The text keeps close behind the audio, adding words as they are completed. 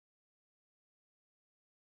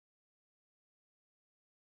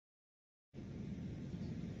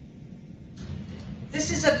This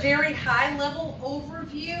is a very high-level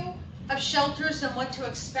overview of shelters and what to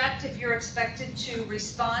expect if you're expected to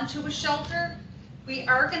respond to a shelter. We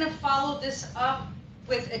are going to follow this up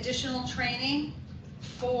with additional training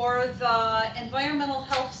for the environmental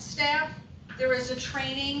health staff. There is a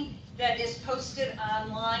training that is posted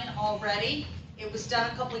online already. It was done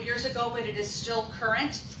a couple of years ago, but it is still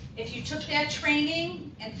current. If you took that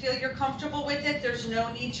training and feel you're comfortable with it, there's no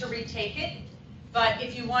need to retake it. But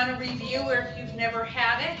if you want to review or if you've never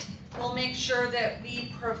had it, we'll make sure that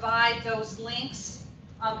we provide those links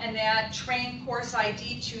and that train course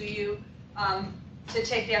ID to you to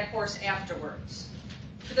take that course afterwards.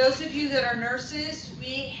 For those of you that are nurses,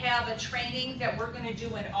 we have a training that we're going to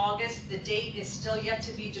do in August. The date is still yet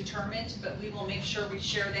to be determined, but we will make sure we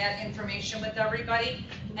share that information with everybody.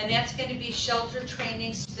 And that's going to be shelter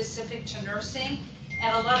training specific to nursing.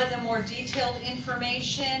 And a lot of the more detailed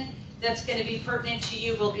information that's going to be pertinent to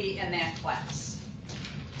you will be in that class.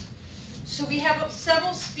 So we have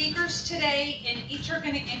several speakers today, and each are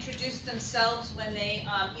going to introduce themselves when they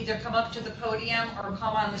either come up to the podium or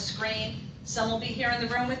come on the screen. Some will be here in the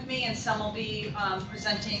room with me, and some will be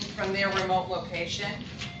presenting from their remote location.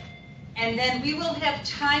 And then we will have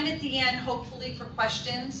time at the end, hopefully, for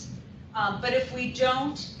questions. But if we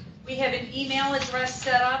don't, we have an email address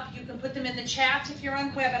set up. You can put them in the chat if you're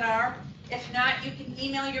on webinar. If not, you can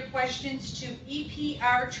email your questions to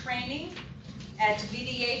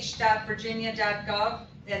eprtraining@vdh.virginia.gov.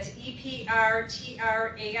 That's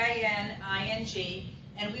eprtraining,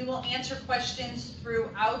 and we will answer questions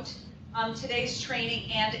throughout today's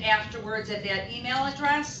training and afterwards at that email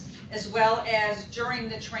address, as well as during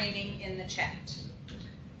the training in the chat.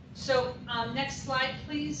 So next slide,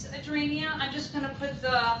 please, Adrenia. I'm just going to put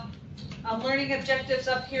the learning objectives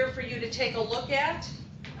up here for you to take a look at.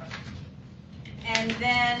 And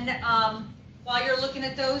then while you're looking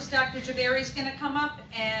at those, Dr. Jabari is going to come up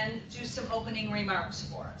and do some opening remarks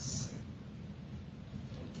for us.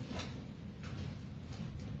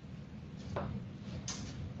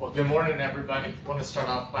 Well, good morning, everybody. I want to start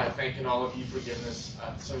off by thanking all of you for giving us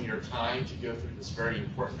some of your time to go through this very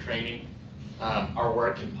important training. Our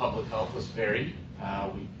work in public health was varied.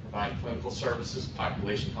 We provide clinical services,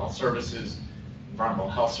 population health services, environmental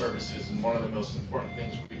health services, and one of the most important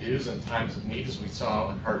things we do is in times of need, as we saw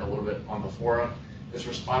and heard a little bit on the forum, is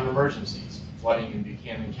respond to emergencies. Flooding in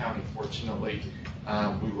Buchanan County, fortunately,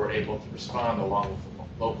 we were able to respond along with the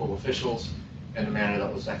local officials in a manner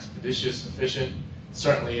that was expeditious, efficient.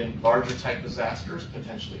 Certainly in larger type disasters,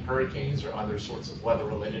 potentially hurricanes or other sorts of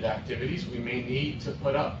weather-related activities, we may need to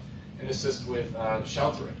put up and assist with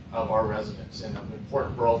sheltering of our residents. And an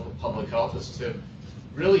important role for public health is to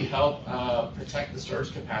really help protect the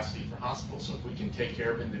surge capacity for hospitals. So if we can take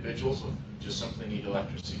care of individuals who just simply need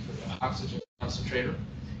electricity for the oxygen concentrator,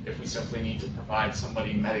 if we simply need to provide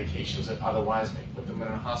somebody medications that otherwise may put them in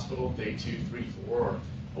a hospital day 2, 3, 4, or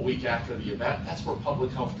a week after the event, that's where public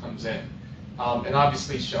health comes in. And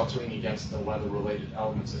obviously sheltering against the weather-related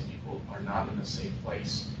elements that people are not in a safe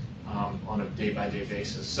place on a day-by-day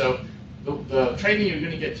basis. So the training you're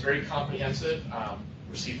going to get is very comprehensive.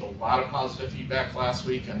 Received a lot of positive feedback last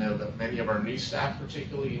week. I know that many of our new staff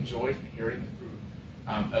particularly enjoyed hearing through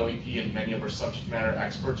OEP and many of our subject matter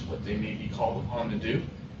experts what they may be called upon to do.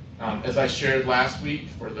 As I shared last week,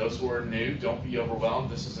 for those who are new, don't be overwhelmed.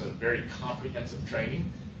 This is a very comprehensive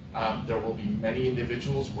training. There will be many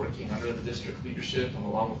individuals working under the district leadership and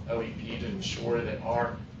along with OEP to ensure that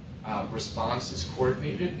our response is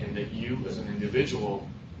coordinated and that you as an individual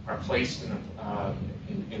are placed in a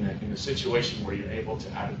situation where you're able to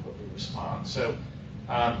adequately respond. So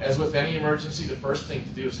as with any emergency, the first thing to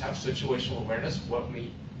do is have situational awareness, what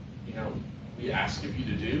we ask of you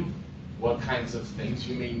to do, what kinds of things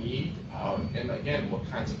you may need, and again, what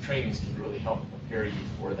kinds of trainings can really help prepare you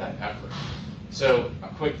for that effort. So a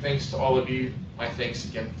quick thanks to all of you. My thanks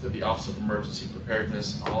again to the Office of Emergency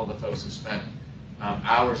Preparedness and all of the folks who spent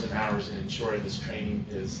hours and hours in ensuring this training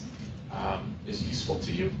is useful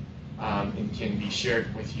to you and can be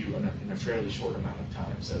shared with you in a fairly short amount of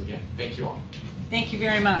time. So again, thank you all. Thank you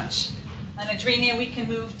very much. And Adrenia, we can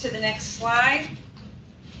move to the next slide.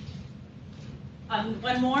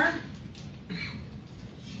 One more.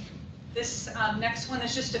 This next one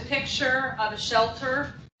is just a picture of a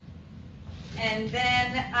shelter. And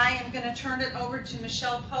then I am going to turn it over to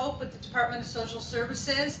Michelle Pope with the Department of Social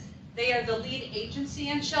Services. They are the lead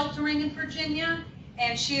agency on sheltering in Virginia,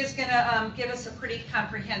 and she is going to give us a pretty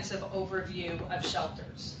comprehensive overview of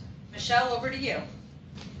shelters. Michelle, over to you.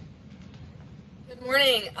 Good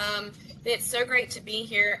morning. It's so great to be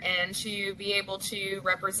here and to be able to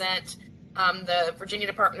represent the Virginia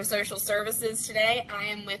Department of Social Services today. I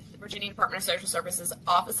am with the Virginia Department of Social Services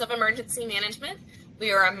Office of Emergency Management.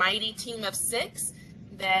 We are a mighty team of 6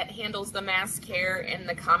 that handles the mass care in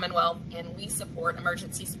the Commonwealth, and we support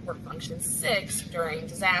Emergency Support Function 6 during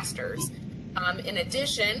disasters. In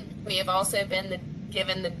addition, we have also been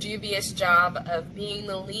given the dubious job of being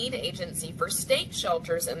the lead agency for state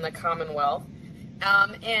shelters in the Commonwealth.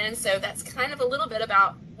 And so that's kind of a little bit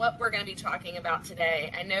about what we're going to be talking about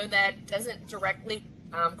today. I know that doesn't directly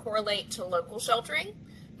correlate to local sheltering,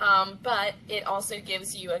 but it also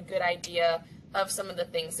gives you a good idea of some of the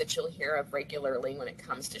things that you'll hear of regularly when it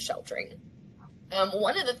comes to sheltering.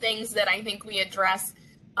 One of the things that I think we address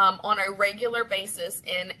on a regular basis,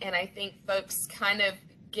 and I think folks kind of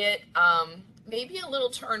get maybe a little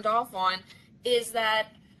turned off on, is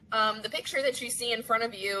that the picture that you see in front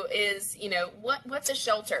of you is, what's a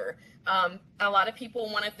shelter? A lot of people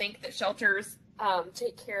want to think that shelters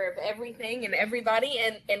take care of everything and everybody,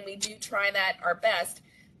 and we do try that our best.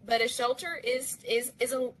 But a shelter is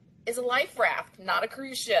a life raft, not a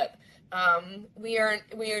cruise ship. We are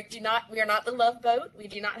not the Love Boat. We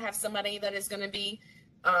do not have somebody that is going to be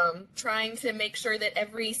trying to make sure that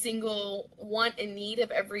every single want and need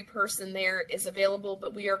of every person there is available,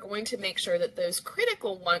 but we are going to make sure that those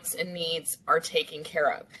critical wants and needs are taken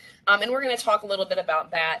care of. And we're going to talk a little bit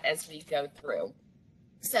about that as we go through.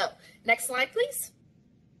 So, next slide, please.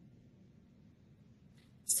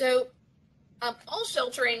 So, all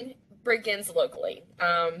sheltering begins locally.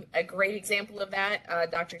 A great example of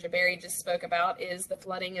that, Dr. Jabari just spoke about, is the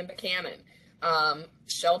flooding in Buchanan.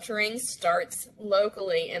 Sheltering starts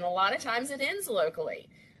locally, and a lot of times it ends locally.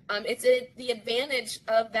 It's the advantage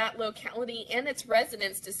of that locality and its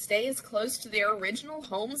residents to stay as close to their original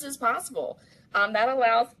homes as possible. That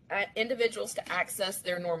allows individuals to access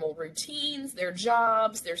their normal routines, their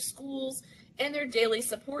jobs, their schools, and their daily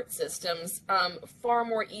support systems far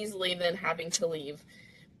more easily than having to leave.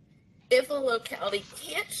 If a locality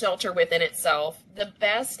can't shelter within itself, the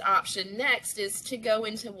best option next is to go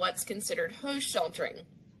into what's considered host sheltering.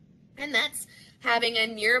 And that's having a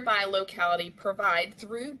nearby locality provide,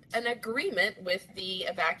 through an agreement with the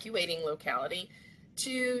evacuating locality,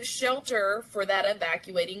 to shelter for that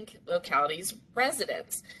evacuating locality's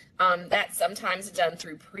residents. That's sometimes done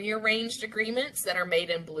through prearranged agreements that are made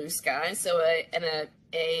in blue sky. So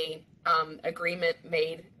an agreement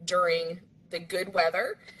made during the good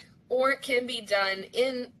weather, or it can be done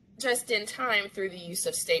just in time through the use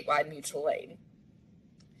of statewide mutual aid.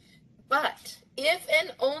 But if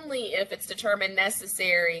and only if it's determined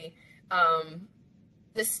necessary,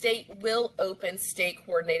 the state will open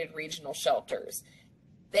state-coordinated regional shelters.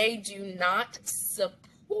 They do not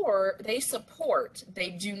support, they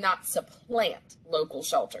do not supplant local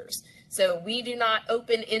shelters. So we do not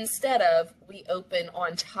open instead of, we open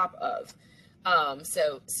on top of.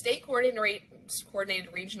 So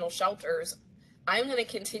state-coordinated regional shelters, I'm going to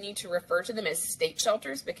continue to refer to them as state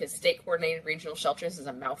shelters because state-coordinated regional shelters is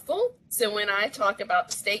a mouthful. So when I talk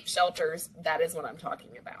about state shelters, that is what I'm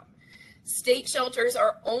talking about. State shelters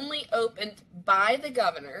are only opened by the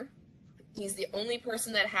governor. He's the only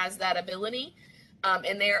person that has that ability.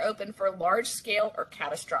 And they are open for large-scale or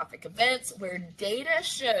catastrophic events where data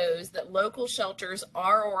shows that local shelters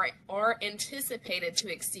are anticipated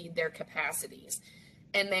to exceed their capacities.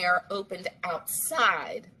 And they are opened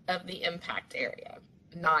outside of the impact area,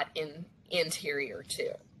 not in interior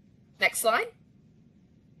too. Next slide.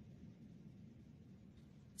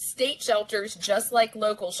 State shelters, just like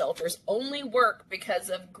local shelters, only work because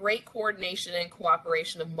of great coordination and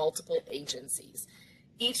cooperation of multiple agencies.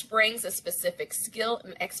 Each brings a specific skill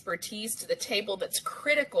and expertise to the table that's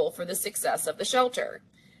critical for the success of the shelter.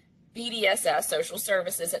 BDSS, Social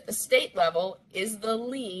Services at the state level, is the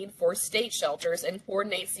lead for state shelters and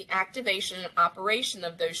coordinates the activation and operation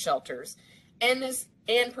of those shelters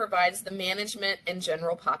and provides the management and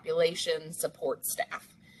general population support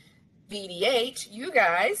staff. VDH, you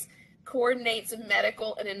guys, coordinates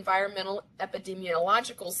medical and environmental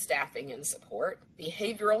epidemiological staffing and support.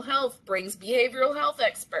 Behavioral health brings behavioral health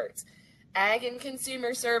experts. Ag and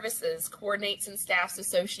Consumer Services coordinates and staffs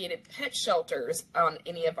associated pet shelters on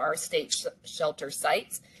any of our state shelter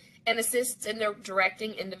sites and assists in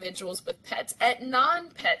directing individuals with pets at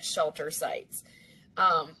non-pet shelter sites.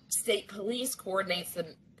 State Police coordinates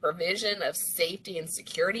the provision of safety and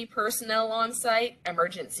security personnel on site.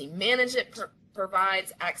 Emergency Management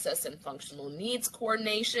provides access and functional needs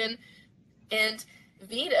coordination. And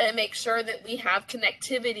VEDA makes sure that we have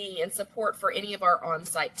connectivity and support for any of our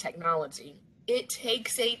on-site technology. It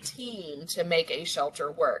takes a team to make a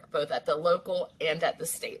shelter work, both at the local and at the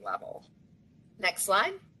state level. Next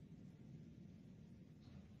slide.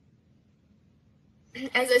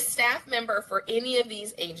 As a staff member for any of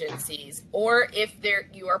these agencies, or if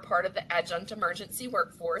you are part of the adjunct emergency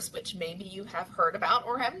workforce, which maybe you have heard about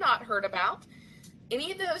or have not heard about,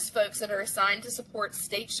 any of those folks that are assigned to support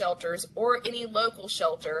state shelters or any local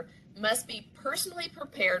shelter must be personally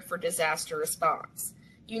prepared for disaster response.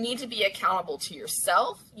 You need to be accountable to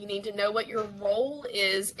yourself. You need to know what your role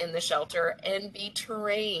is in the shelter and be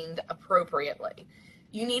trained appropriately.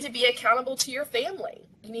 You need to be accountable to your family.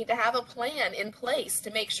 You need to have a plan in place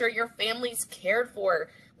to make sure your family's cared for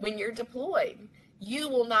when you're deployed. You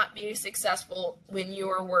will not be successful when you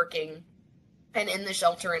are working and in the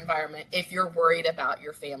shelter environment if you're worried about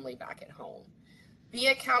your family back at home. Be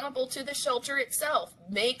accountable to the shelter itself.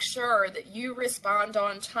 Make sure that you respond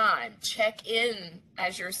on time. Check in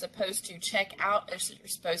as you're supposed to, check out as you're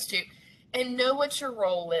supposed to, and know what your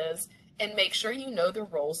role is, and make sure you know the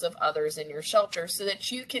roles of others in your shelter so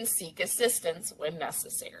that you can seek assistance when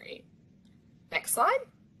necessary. Next slide.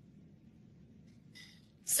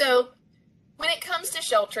 So, when it comes to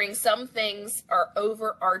sheltering, some things are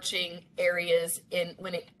overarching areas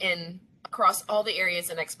across all the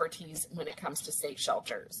areas and expertise when it comes to state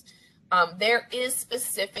shelters. There is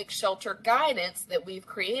specific shelter guidance that we've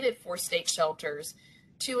created for state shelters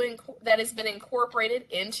that has been incorporated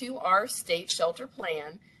into our state shelter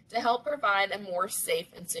plan to help provide a more safe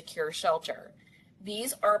and secure shelter.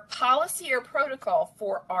 These are policy or protocol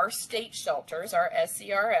for our state shelters, our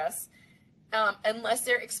SCRS, unless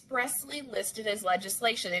they're expressly listed as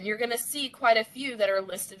legislation. And you're going to see quite a few that are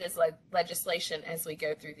listed as legislation as we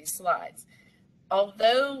go through these slides.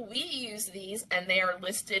 Although we use these and they are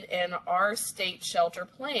listed in our state shelter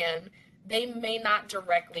plan, they may not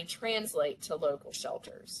directly translate to local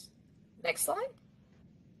shelters. Next slide.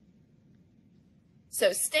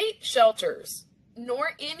 So state shelters,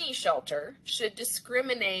 nor any shelter, should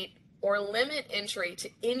discriminate or limit entry to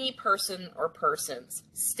any person or persons.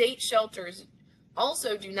 State shelters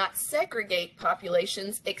also do not segregate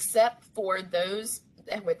populations except for those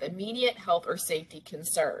with immediate health or safety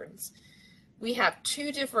concerns. We have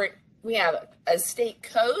we have a state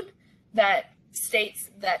code that states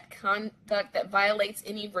that conduct that violates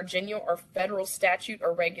any Virginia or federal statute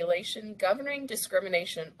or regulation governing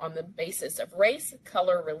discrimination on the basis of race,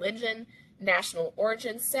 color, religion, national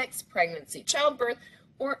origin, sex, pregnancy, childbirth,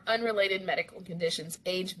 or unrelated medical conditions,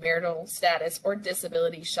 age, marital status, or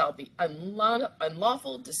disability shall be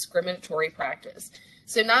unlawful discriminatory practice.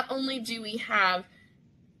 So not only do we have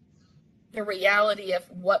the reality of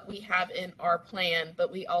what we have in our plan,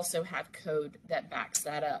 but we also have code that backs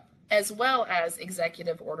that up, as well as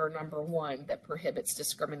Executive Order Number 1 that prohibits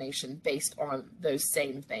discrimination based on those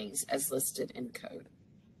same things as listed in code.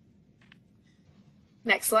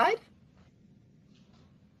 Next slide.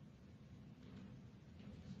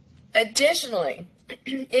 Additionally,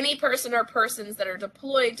 any person or persons that are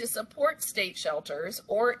deployed to support state shelters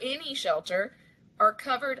or any shelter are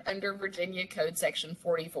covered under Virginia Code Section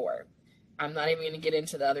 44. I'm not even going to get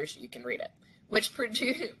into the others, you can read it, which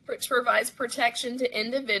provides protection to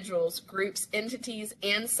individuals, groups, entities,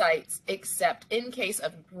 and sites, except in case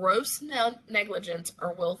of gross negligence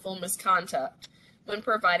or willful misconduct when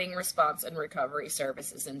providing response and recovery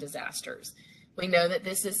services in disasters. We know that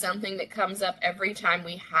this is something that comes up every time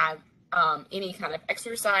we have any kind of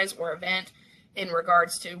exercise or event in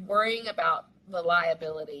regards to worrying about the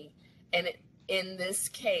liability. And in this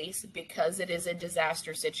case, because it is a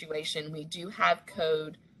disaster situation, we do have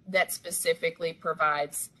code that specifically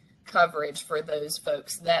provides coverage for those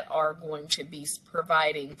folks that are going to be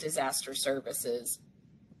providing disaster services,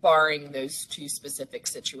 barring those two specific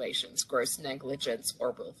situations, gross negligence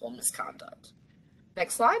or willful misconduct.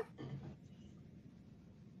 Next slide.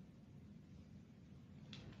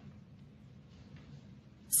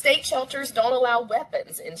 State shelters don't allow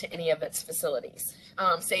weapons into any of its facilities.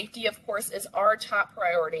 Safety, of course, is our top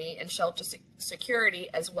priority, and shelter security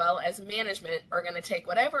as well as management are going to take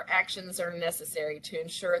whatever actions are necessary to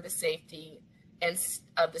ensure the safety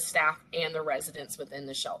of the staff and the residents within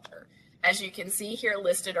the shelter. As you can see here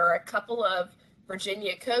listed are a couple of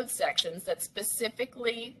Virginia Code sections that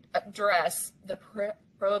specifically address the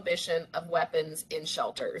prohibition of weapons in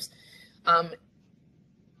shelters.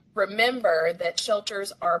 Remember that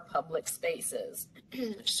shelters are public spaces.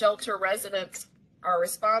 Shelter residents are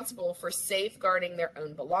responsible for safeguarding their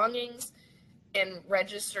own belongings, and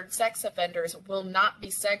registered sex offenders will not be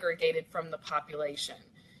segregated from the population.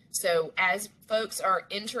 So as folks are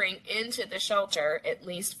entering into the shelter, at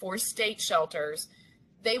least for state shelters,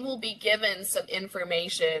 they will be given some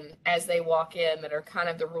information as they walk in that are kind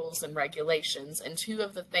of the rules and regulations. And two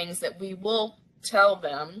of the things that we will tell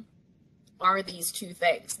them are these two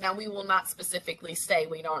things. Now, we will not specifically say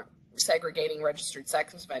we segregating registered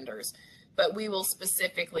sex offenders, but we will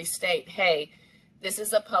specifically state, hey, this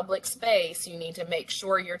is a public space. You need to make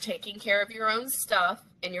sure you're taking care of your own stuff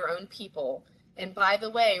and your own people. And by the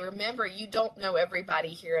way, remember, you don't know everybody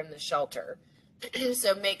here in the shelter.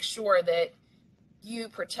 So make sure that you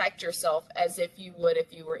protect yourself as if you would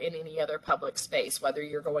if you were in any other public space, whether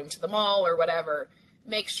you're going to the mall or whatever.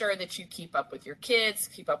 Make sure that you keep up with your kids,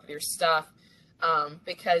 keep up with your stuff,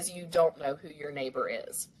 because you don't know who your neighbor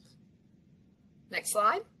is. Next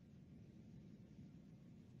slide.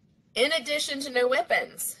 In addition to no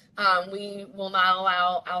weapons, we will not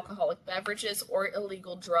allow alcoholic beverages or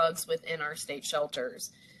illegal drugs within our state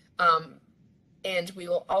shelters. And we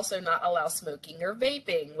will also not allow smoking or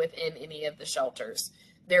vaping within any of the shelters.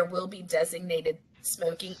 There will be designated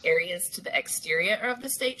smoking areas to the exterior of the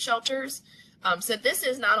state shelters. So this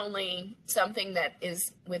is not only something that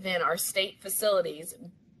is within our state facilities,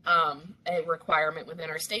 a requirement within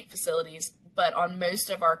our state facilities, but on most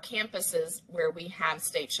of our campuses where we have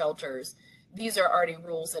state shelters, these are already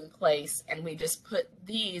rules in place, and we just put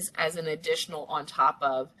these as an additional on top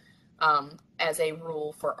of, as a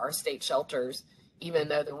rule for our state shelters, even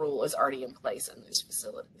though the rule is already in place in those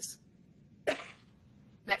facilities.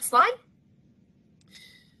 Next slide.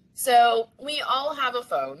 So we all have a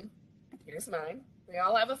phone. Here's mine. We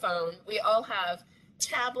all have a phone. We all have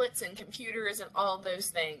tablets and computers and all those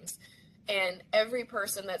things. And every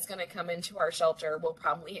person that's going to come into our shelter will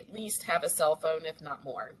probably at least have a cell phone, if not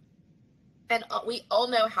more. And we all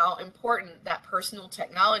know how important that personal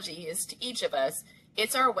technology is to each of us.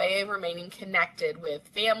 It's our way of remaining connected with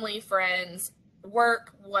family, friends,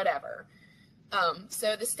 work, whatever.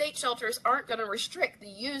 So the state shelters aren't going to restrict the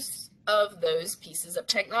use of those pieces of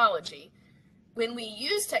technology. When we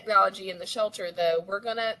use technology in the shelter, though, we're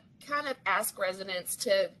going to kind of ask residents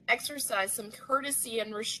to exercise some courtesy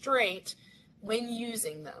and restraint when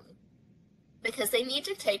using them, because they need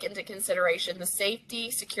to take into consideration the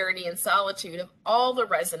safety, security, and solitude of all the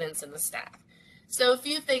residents and the staff. So a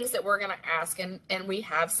few things that we're going to ask, and we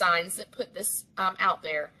have signs that put this out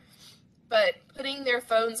there, but putting their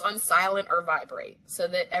phones on silent or vibrate so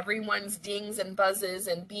that everyone's dings and buzzes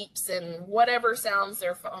and beeps and whatever sounds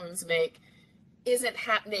their phones make isn't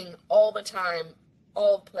happening all the time,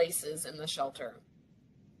 all places in the shelter.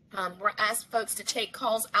 We're asked folks to take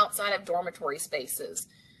calls outside of dormitory spaces.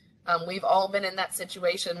 We've all been in that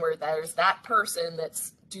situation where there's that person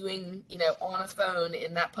that's doing, on a phone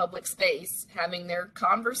in that public space, having their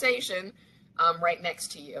conversation right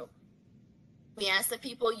next to you. We ask that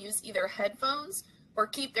people use either headphones or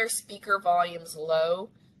keep their speaker volumes low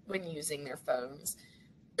when using their phones.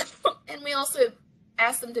 And we also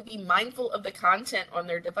ask them to be mindful of the content on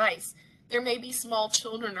their device. There may be small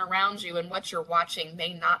children around you, and what you're watching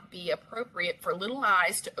may not be appropriate for little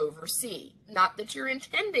eyes to oversee. Not that you're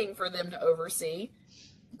intending for them to oversee,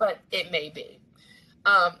 but it may be.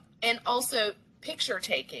 And also picture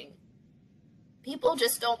taking. People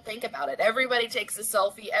just don't think about it. Everybody takes a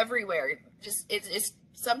selfie everywhere. It's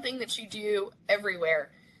something that you do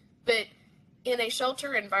everywhere. But in a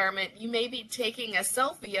shelter environment, you may be taking a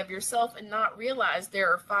selfie of yourself and not realize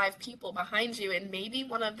there are 5 people behind you, and maybe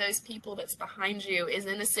one of those people that's behind you is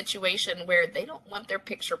in a situation where they don't want their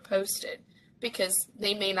picture posted because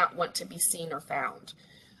they may not want to be seen or found.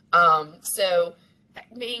 So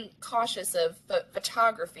being cautious of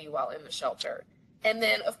photography while in the shelter. And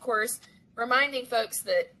then, of course, reminding folks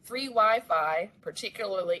that free Wi-Fi,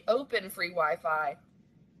 particularly open free Wi-Fi,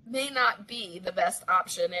 may not be the best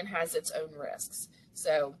option and has its own risks.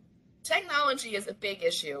 So technology is a big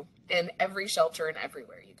issue in every shelter and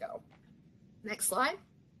everywhere you go. Next slide.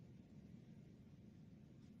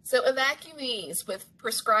 So evacuees with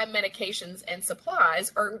prescribed medications and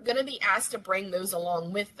supplies are going to be asked to bring those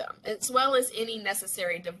along with them, as well as any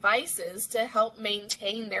necessary devices to help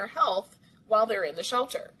maintain their health while they're in the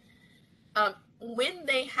shelter. When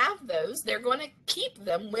they have those, they're going to keep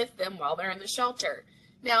them with them while they're in the shelter.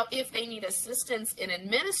 Now, if they need assistance in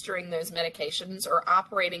administering those medications or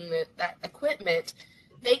operating that equipment,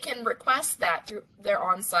 they can request that through their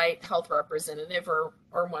on-site health representative or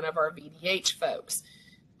one of our VDH folks.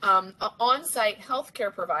 On-site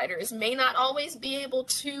healthcare providers may not always be able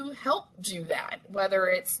to help do that, whether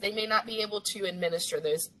it's they may not be able to administer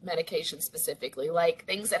those medications specifically, like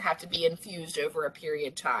things that have to be infused over a period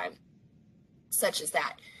of time, such as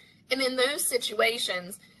that. And in those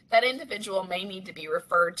situations, that individual may need to be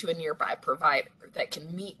referred to a nearby provider that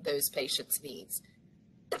can meet those patients' needs.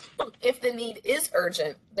 If the need is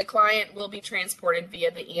urgent, the client will be transported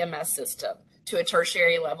via the EMS system to a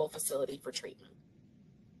tertiary level facility for treatment.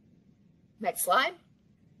 Next slide.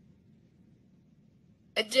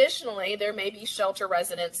 Additionally, there may be shelter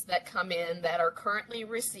residents that come in that are currently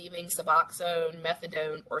receiving Suboxone,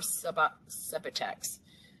 methadone, or Subutex.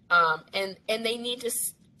 And they need to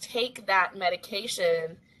take that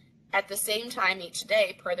medication at the same time each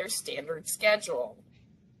day per their standard schedule.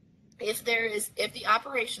 If the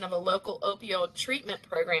operation of a local opioid treatment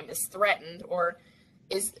program is threatened or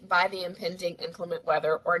is by the impending inclement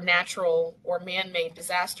weather or natural or man-made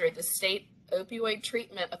disaster, the state opioid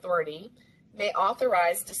treatment authority may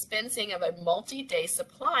authorize dispensing of a multi-day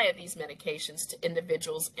supply of these medications to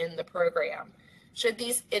individuals in the program. Should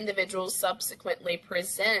these individuals subsequently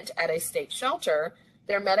present at a state shelter,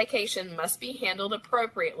 their medication must be handled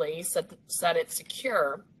appropriately so that it's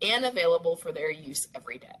secure and available for their use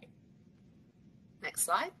every day. Next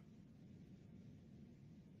slide.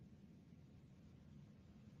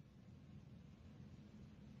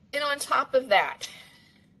 And on top of that,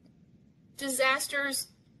 disasters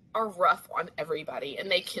are rough on everybody,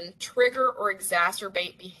 and they can trigger or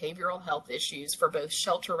exacerbate behavioral health issues for both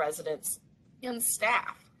shelter residents and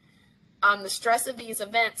staff. The stress of these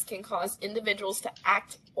events can cause individuals to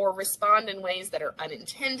act or respond in ways that are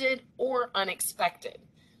unintended or unexpected.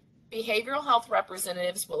 Behavioral health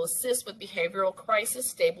representatives will assist with behavioral crisis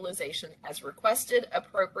stabilization as requested,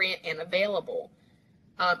 appropriate, and available,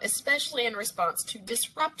 especially in response to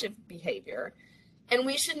disruptive behavior. And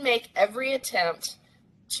we should make every attempt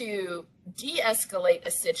to de-escalate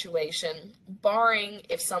a situation, barring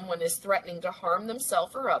if someone is threatening to harm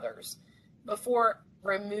themselves or others, before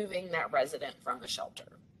removing that resident from the shelter.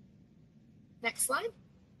 Next slide.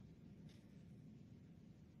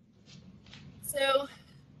 So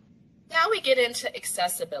now we get into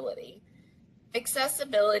accessibility.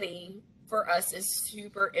 Accessibility for us is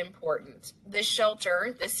super important. The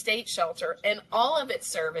shelter, the state shelter, and all of its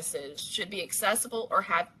services should be accessible or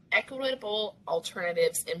have equitable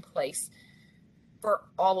alternatives in place for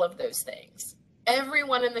all of those things.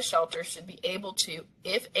 Everyone in the shelter should be able to,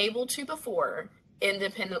 if able to before,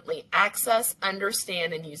 independently access,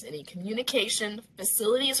 understand, and use any communication,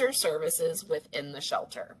 facilities, or services within the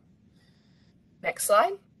shelter. Next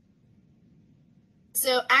slide.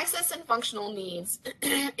 So access and functional needs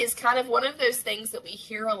is kind of one of those things that we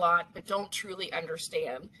hear a lot but don't truly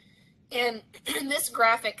understand. And this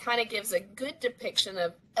graphic kind of gives a good depiction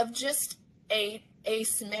of just a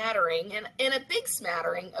smattering and a big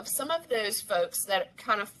smattering of some of those folks that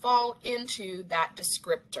kind of fall into that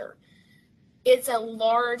descriptor. It's a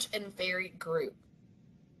large and varied group,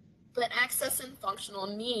 but access and functional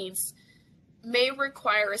needs may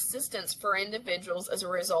require assistance for individuals as a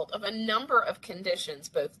result of a number of conditions,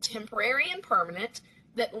 both temporary and permanent,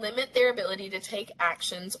 that limit their ability to take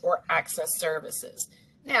actions or access services.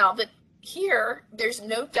 Now, there's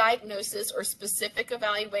no diagnosis or specific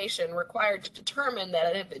evaluation required to determine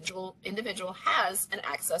that an individual has an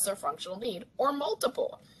access or functional need, or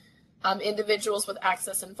multiple. Individuals with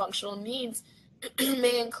access and functional needs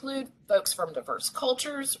may include folks from diverse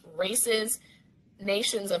cultures, races,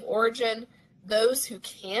 nations of origin, those who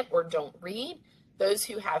can't or don't read, those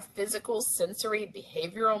who have physical, sensory,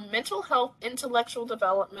 behavioral, mental health, intellectual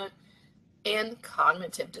development, and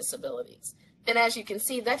cognitive disabilities. And as you can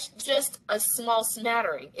see, that's just a small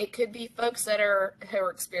smattering. It could be folks who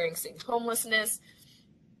are experiencing homelessness,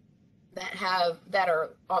 that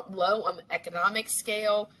are low on the economic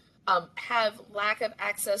scale, have lack of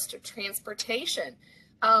access to transportation.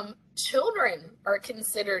 Children are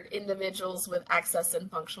considered individuals with access and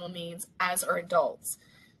functional needs, as are adults.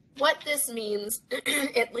 What this means,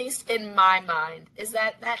 at least in my mind, is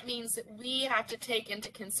that means that we have to take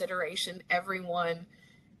into consideration everyone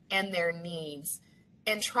and their needs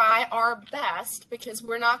and try our best, because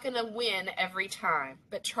we're not going to win every time,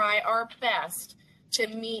 but try our best to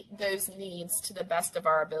meet those needs to the best of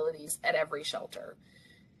our abilities at every shelter.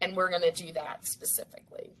 And we're going to do that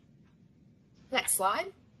specifically. Next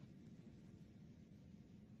slide.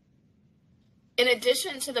 In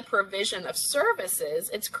addition to the provision of services,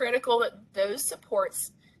 it's critical that those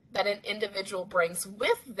supports that an individual brings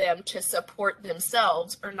with them to support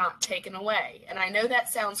themselves are not taken away. And I know that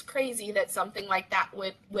sounds crazy that something like that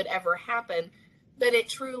would ever happen, but it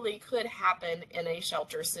truly could happen in a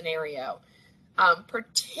shelter scenario,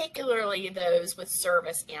 particularly those with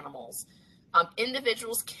service animals.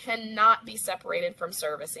 Individuals cannot be separated from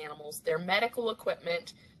service animals. Their medical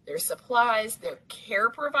equipment, their supplies, their care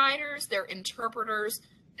providers, their interpreters,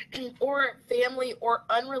 or family or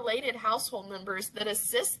unrelated household members that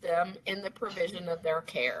assist them in the provision of their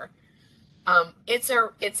care.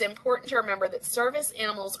 It's important to remember that service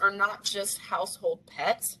animals are not just household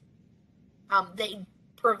pets. They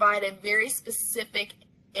provide a very specific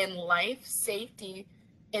in life safety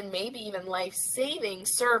and maybe even life-saving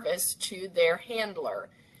service to their handler.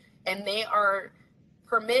 And they are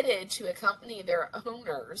permitted to accompany their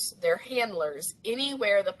owners, their handlers,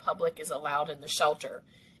 anywhere the public is allowed in the shelter.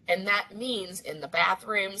 And that means in the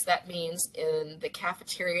bathrooms, that means in the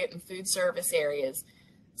cafeteria and food service areas.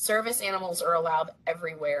 Service animals are allowed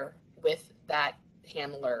everywhere with that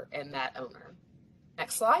handler and that owner.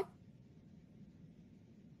 Next slide.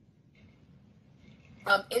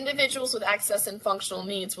 Individuals with access and functional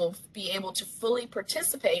needs will be able to fully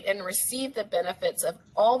participate and receive the benefits of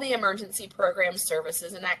all the emergency programs,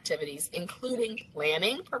 services, and activities, including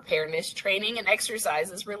planning, preparedness, training, and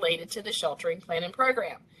exercises related to the sheltering plan and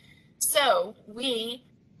program. So we,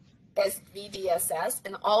 as VDSS,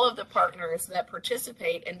 and all of the partners that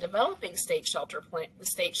participate in developing the state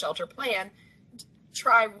shelter plan,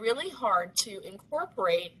 try really hard to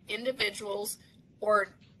incorporate individuals or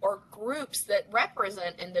groups that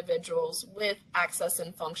represent individuals with access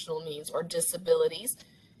and functional needs or disabilities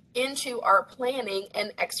into our planning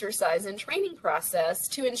and exercise and training process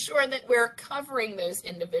to ensure that we're covering those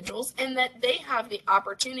individuals and that they have the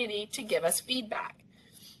opportunity to give us feedback.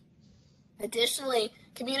 Additionally,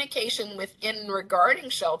 communication within regarding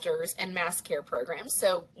shelters and mass care programs.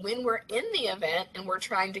 So when we're in the event and we're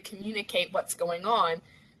trying to communicate what's going on,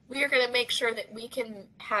 we are going to make sure that we can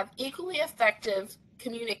have equally effective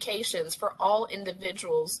communications for all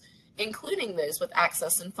individuals, including those with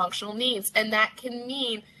access and functional needs. And that can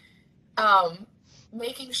mean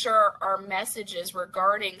making sure our messages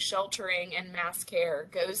regarding sheltering and mass care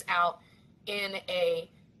goes out in a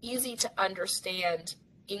easy to understand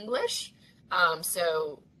English,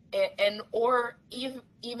 or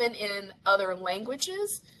even in other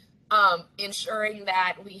languages, ensuring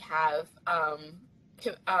that we have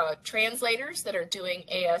translators that are doing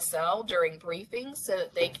ASL during briefings so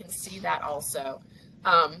that they can see that also.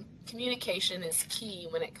 Communication is key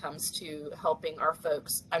when it comes to helping our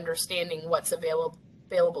folks understanding what's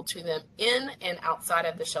available to them in and outside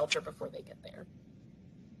of the shelter before they get there.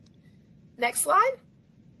 Next slide.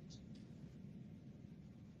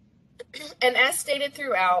 And as stated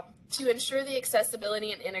throughout, to ensure the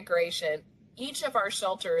accessibility and integration, each of our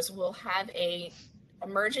shelters will have a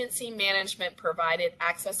emergency management provided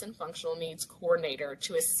access and functional needs coordinator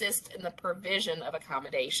to assist in the provision of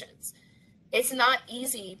accommodations. It's not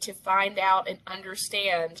easy to find out and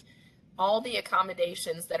understand all the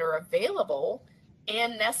accommodations that are available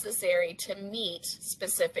and necessary to meet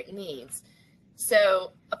specific needs.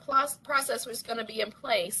 So a process was going to be in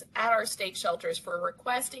place at our state shelters for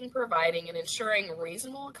requesting, providing, and ensuring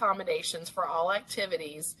reasonable accommodations for all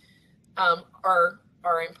activities are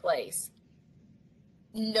in place.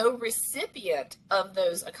 No recipient of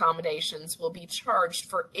those accommodations will be charged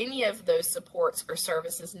for any of those supports or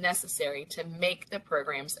services necessary to make the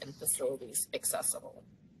programs and facilities accessible.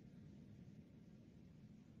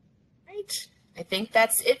 Right, I think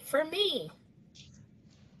that's it for me.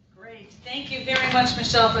 Great, thank you very much,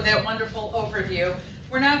 Michelle, for that wonderful overview.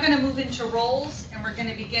 We're now going to move into roles, and we're going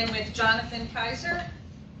to begin with Jonathan Kaiser.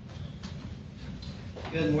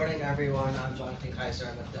 Good morning, everyone. I'm Jonathan Kaiser.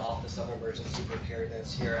 I'm at the Office of Emergency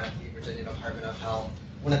Preparedness here at the Virginia Department of Health.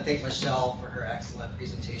 I want to thank Michelle for her excellent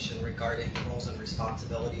presentation regarding roles and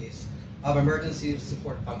responsibilities of Emergency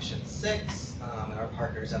Support Function 6 and our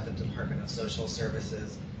partners at the Department of Social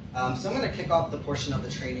Services. So I'm going to kick off the portion of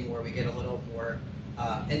the training where we get a little more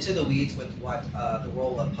into the weeds with what the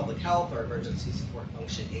role of public health or Emergency Support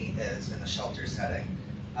Function 8 is in a shelter setting.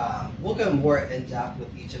 We'll go more in depth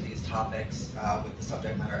with each of these topics with the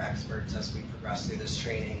subject matter experts as we progress through this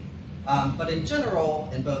training. But in general,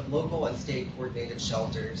 in both local and state coordinated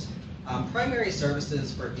shelters, primary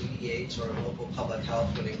services for VDH or local public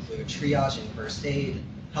health would include triage and first aid,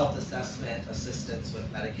 health assessment, assistance with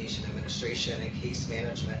medication administration, and case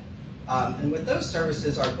management. And with those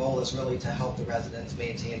services, our goal is really to help the residents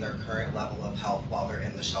maintain their current level of health while they're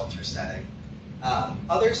in the shelter setting.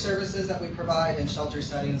 Other services that we provide in shelter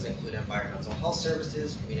settings include environmental health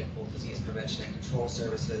services, communicable disease prevention and control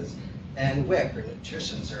services, and WIC or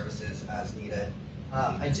nutrition services as needed.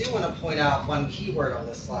 I do want to point out one key word on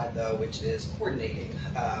this slide though, which is coordinating.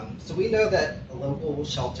 So we know that local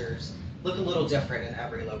shelters look a little different in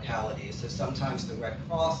every locality. So sometimes the Red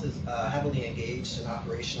Cross is heavily engaged in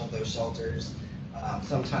operation of those shelters.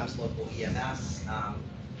 Sometimes local EMS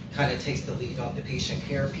kind of takes the lead on the patient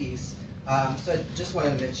care piece. So I just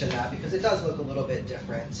wanted to mention that because it does look a little bit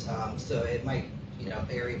different. So it might,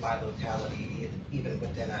 vary by locality, even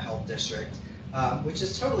within a health district, which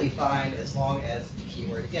is totally fine as long as the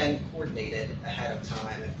keyword, again, coordinated ahead of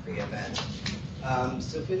time and pre-event.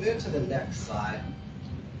 So if we move to the next slide.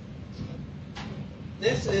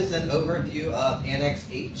 This is an overview of Annex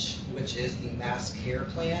H, which is the mass care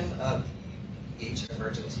plan of the H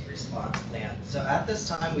emergency response plan. So at this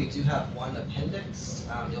time, we do have one appendix.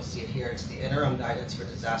 You'll see it here. It's the interim guidance for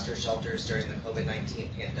disaster shelters during the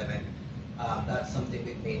COVID-19 pandemic. That's something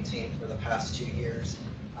we've maintained for the past 2 years.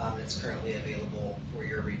 It's currently available for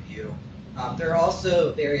your review. There are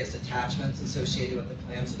also various attachments associated with the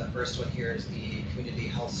plan. So the first one here is the Community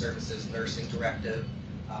Health Services Nursing Directive,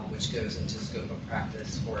 which goes into scope of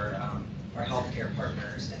practice for our healthcare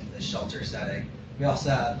partners in the shelter setting. We also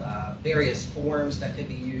have various forms that could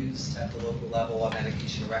be used at the local level: a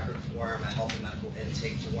medication record form, a health and medical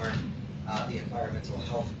intake form, the environmental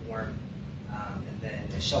health form, and then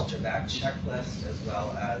a shelter bag checklist, as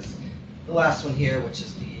well as the last one here, which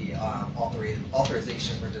is the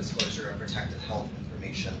authorization for disclosure of protected health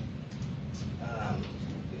information.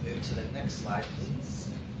 We move to the next slide, please.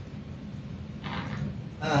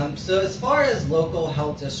 So as far as local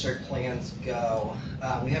health district plans go,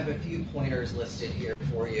 we have a few pointers listed here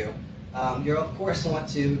for you. You'll of course want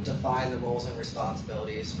to define the roles and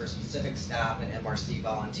responsibilities for specific staff and MRC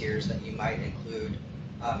volunteers that you might include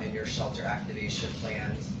in your shelter activation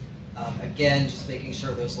plans. Again, just making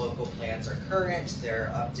sure those local plans are current,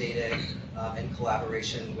 they're updated in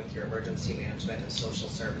collaboration with your emergency management and social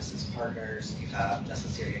services partners. You have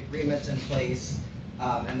necessary agreements in place,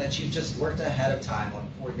 and that you've just worked ahead of time on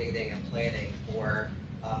coordinating and planning for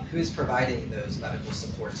who's providing those medical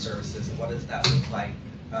support services and what does that look like,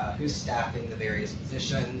 who's staffing the various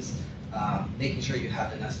positions, making sure you have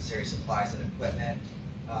the necessary supplies and equipment,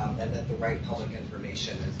 and that the right public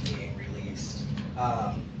information is being released.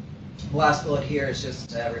 The last bullet here is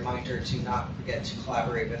just a reminder to not forget to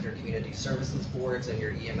collaborate with your community services boards and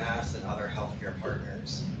your EMS and other healthcare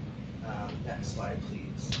partners. Next slide,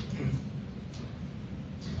 please.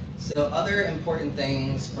 So other important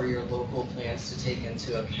things for your local plans to take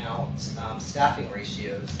into account: staffing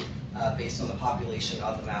ratios based on the population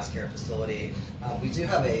of the mass care facility. We do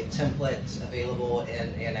have a template available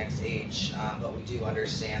in Annex H, but we do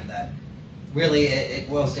understand that really it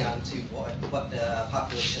boils down to what the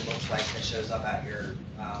population looks like that shows up at your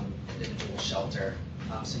individual shelter.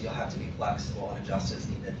 So you'll have to be flexible and adjust as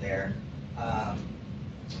needed there.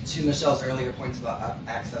 To Michelle's earlier points about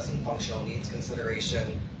access and functional needs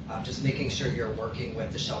consideration, just making sure you're working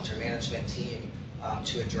with the shelter management team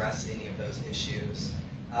to address any of those issues.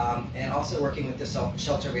 And also working with the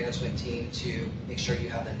shelter management team to make sure you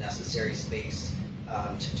have the necessary space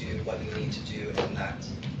to do what you need to do in that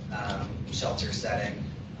shelter setting.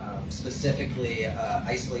 Specifically,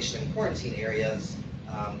 isolation and quarantine areas,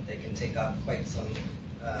 they can take up quite some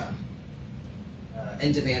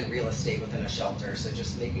in-demand real estate within a shelter, so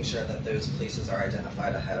just making sure that those places are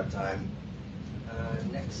identified ahead of time.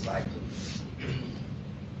 Next slide, please.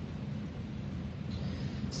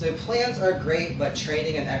 So plans are great, but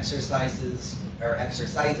training and exercising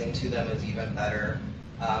to them is even better.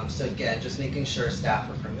 So again, just making sure staff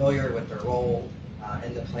are familiar with their role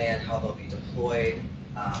in the plan, how they'll be deployed.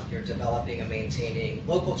 You're developing and maintaining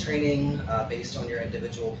local training based on your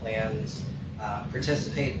individual plans.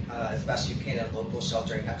 Participate as best you can in local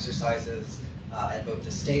sheltering exercises at both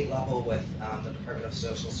the state level with the Department of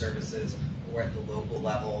Social Services or at the local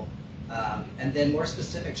level. And then more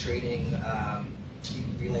specific training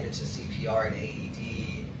related to CPR and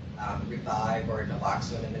AED, Revive or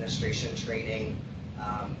naloxone administration training.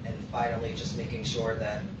 And finally, just making sure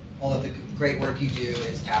that all of the great work you do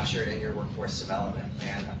is captured in your workforce development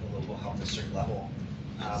plan at the local health district level.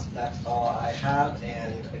 That's all I have,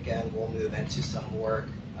 and again, we'll move into some more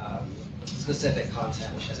specific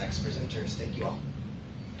content with the next presenters. Thank you all.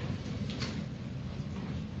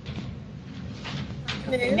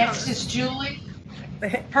 Next is Julie.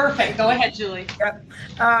 Perfect. Go ahead, Julie. Yep.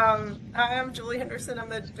 I'm Julie Henderson. I'm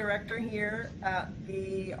the director here at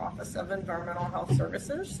the Office of Environmental Health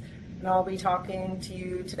Services, and I'll be talking to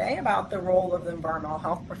you today about the role of the environmental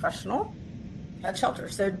health professional at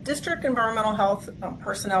shelters. So district environmental health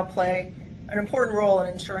personnel play an important role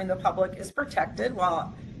in ensuring the public is protected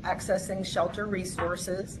while accessing shelter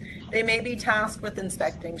resources. They may be tasked with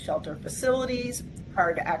inspecting shelter facilities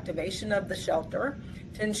prior to activation of the shelter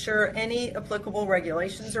to ensure any applicable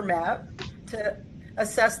regulations are met, to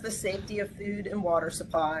assess the safety of food and water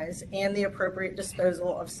supplies, and the appropriate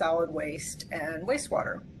disposal of solid waste and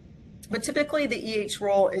wastewater. But typically the EH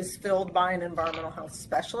role is filled by an environmental health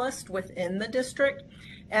specialist within the district,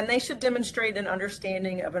 and they should demonstrate an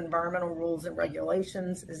understanding of environmental rules and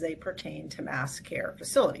regulations as they pertain to mass care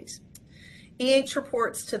facilities. EH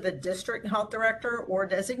reports to the district health director or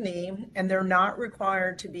designee, and they're not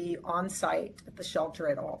required to be on site at the shelter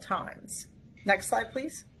at all times. Next slide,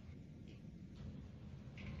 please.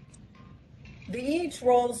 The EH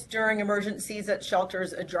roles during emergencies at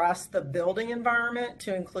shelters address the building environment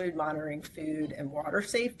to include monitoring food and water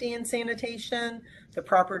safety and sanitation, the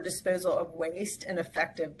proper disposal of waste and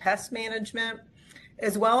effective pest management,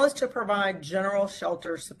 as well as to provide general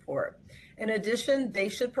shelter support. In addition, they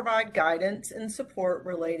should provide guidance and support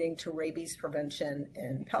relating to rabies prevention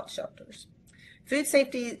in pet shelters. Food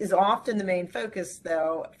safety is often the main focus,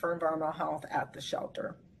 though, for environmental health at the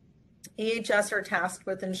shelter. EHS are tasked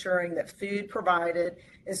with ensuring that food provided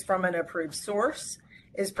is from an approved source,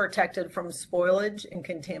 is protected from spoilage and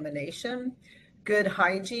contamination. Good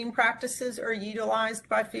hygiene practices are utilized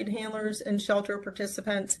by food handlers and shelter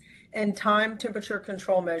participants, and time temperature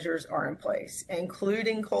control measures are in place,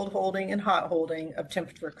 including cold holding and hot holding of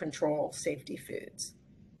temperature control safety foods.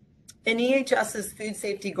 And EHS's food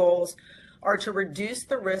safety goals are to reduce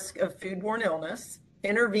the risk of foodborne illness,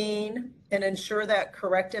 intervene and ensure that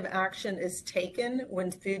corrective action is taken when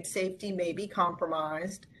food safety may be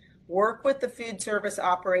compromised, work with the food service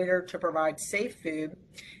operator to provide safe food,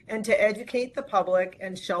 and to educate the public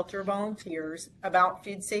and shelter volunteers about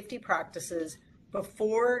food safety practices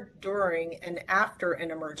before, during, and after an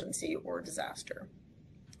emergency or disaster.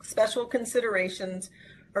 Special considerations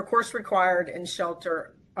are, of course, required in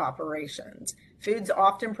shelter operations. Food's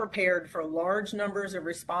often prepared for large numbers of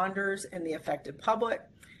responders and the affected public,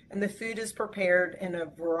 and the food is prepared in a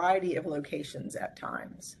variety of locations at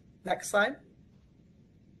times. Next slide.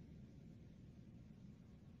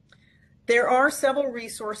 There are several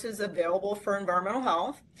resources available for environmental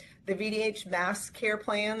health. The VDH Mass Care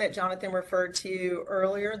Plan that Jonathan referred to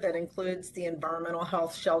earlier that includes the Environmental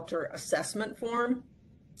Health Shelter Assessment Form.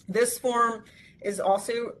 This form is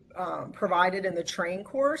also provided in the train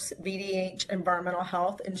course, VDH Environmental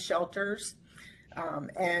Health in Shelters.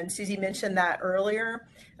 And Susie mentioned that earlier.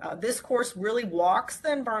 This course really walks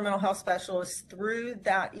the environmental health specialists through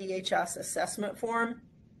that EHS assessment form,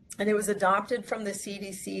 and it was adopted from the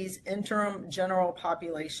CDC's interim general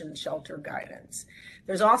population shelter guidance.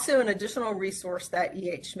 There's also an additional resource that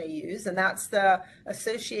EH may use, and that's the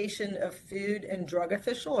Association of Food and Drug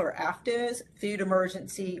Official, or AFDO's, Food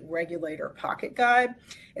Emergency Regulator Pocket Guide.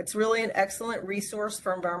 It's really an excellent resource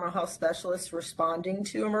for environmental health specialists responding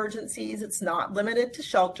to emergencies. It's not limited to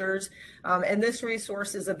shelters, and this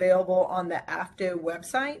resource is available on the AFDO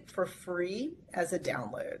website for free as a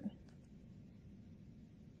download.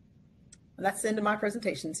 And that's the end of my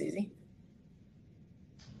presentation, Susie.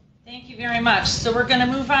 Thank you very much. So we're going to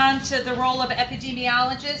move on to the role of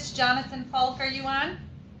epidemiologist. Jonathan Falk, are you on?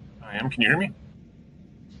 I am. Can you hear me?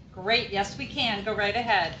 Great. Yes, we can. Go right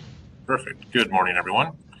ahead. Perfect. Good morning,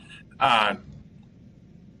 everyone. So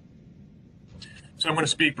I'm going to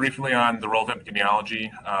speak briefly on the role of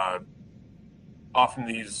epidemiology. Often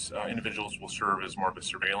these individuals will serve as more of a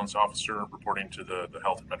surveillance officer, reporting to the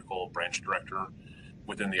health and medical branch director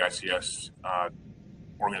within the ICS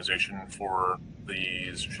organization for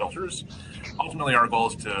these shelters. Ultimately, our goal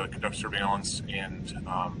is to conduct surveillance and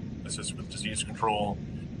assist with disease control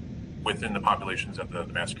within the populations at the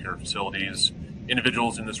mass care facilities.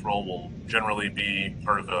 Individuals in this role will generally be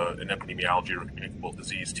part of an epidemiology or communicable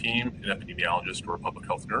disease team, an epidemiologist or a public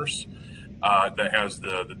health nurse that has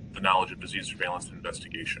the knowledge of disease surveillance and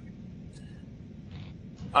investigation.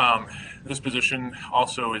 This position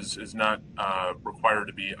also is not required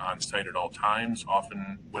to be on site at all times.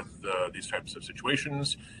 Often with these types of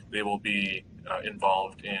situations, they will be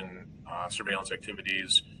involved in surveillance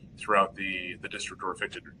activities throughout the district or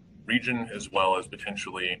affected region, as well as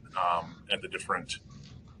potentially at the different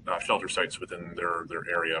shelter sites within their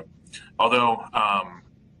area. Although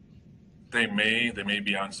they may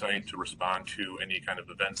be on site to respond to any kind of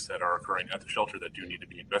events that are occurring at the shelter that do need to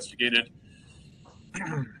be investigated.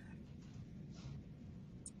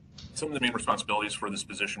 Some of the main responsibilities for this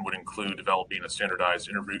position would include developing a standardized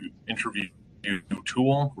interview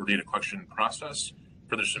tool or data collection process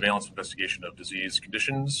for the surveillance investigation of disease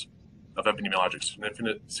conditions of epidemiologic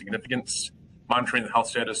significance, monitoring the health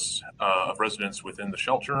status of residents within the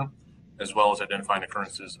shelter, as well as identifying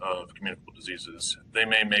occurrences of communicable diseases. They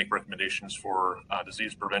may make recommendations for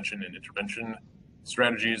disease prevention and intervention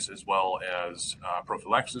strategies, as well as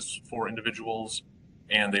prophylaxis for individuals,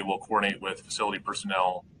 and they will coordinate with facility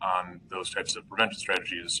personnel on those types of prevention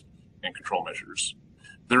strategies and control measures.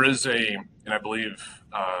 There is and I believe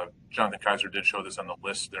Jonathan Kaiser did show this on the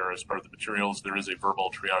list there as part of the materials, there is a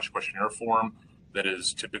verbal triage questionnaire form that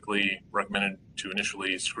is typically recommended to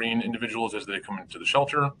initially screen individuals as they come into the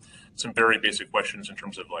shelter. Some very basic questions in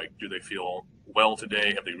terms of like, do they feel well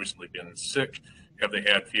today? Have they recently been sick? Have they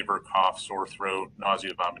had fever, cough, sore throat,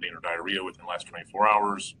 nausea, vomiting, or diarrhea within the last 24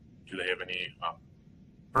 hours? Do they have any,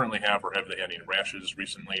 currently have, or have they had any rashes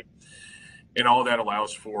recently? And all of that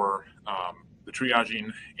allows for the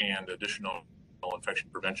triaging and additional infection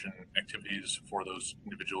prevention activities for those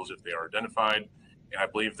individuals if they are identified. And I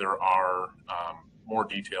believe there are more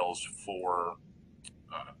details for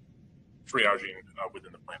triaging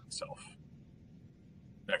within the plan itself.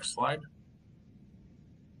 Next slide.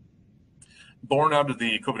 Born out of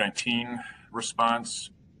the COVID-19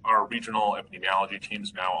 response, our regional epidemiology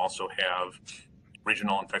teams now also have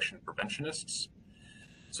regional infection preventionists.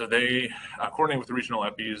 So they coordinate with the regional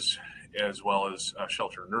EPIs as well as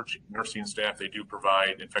shelter nursing staff. They do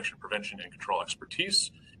provide infection prevention and control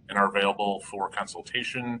expertise and are available for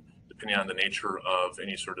consultation depending on the nature of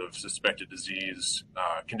any sort of suspected disease,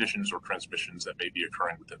 conditions, or transmissions that may be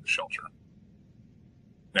occurring within the shelter.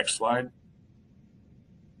 Next slide.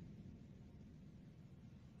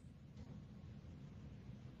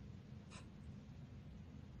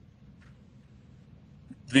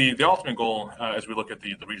 The ultimate goal, as we look at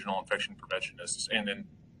the regional infection preventionists and then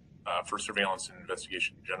for surveillance and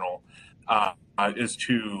investigation in general, is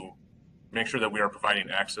to make sure that we are providing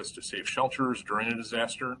access to safe shelters during a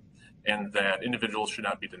disaster, and that individuals should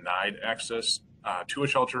not be denied access to a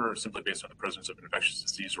shelter simply based on the presence of an infectious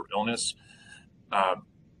disease or illness.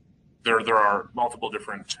 There are multiple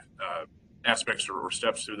different aspects or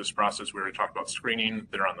steps through this process. We already talked about screening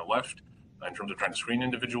that are on the left in terms of trying to screen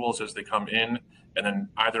individuals as they come in, and then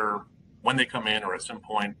either when they come in or at some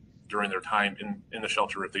point during their time in the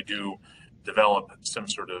shelter, if they do develop some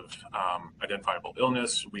sort of identifiable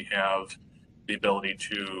illness, we have the ability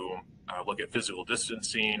to look at physical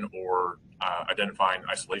distancing or identifying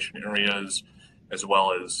isolation areas, as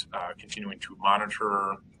well as continuing to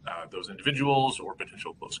monitor those individuals or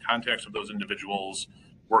potential close contacts of those individuals,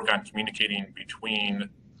 work on communicating between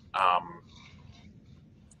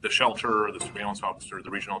the shelter, the surveillance officer, the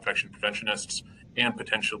regional infection preventionists, and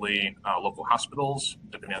potentially local hospitals,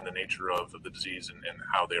 depending on the nature of the disease and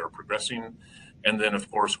how they are progressing. And then,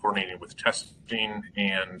 of course, coordinating with testing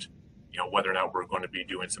and whether or not we're going to be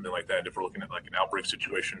doing something like that. If we're looking at like an outbreak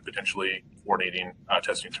situation, potentially coordinating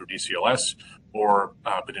testing through DCLS or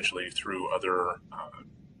potentially through other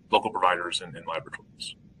local providers and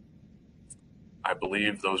laboratories. I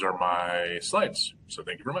believe those are my slides. So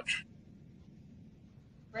thank you very much.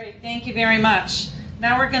 Great, thank you very much.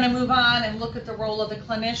 Now we're going to move on and look at the role of the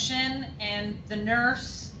clinician and the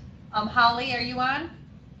nurse. Holly, are you on?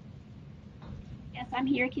 Yes, I'm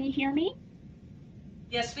here. Can you hear me?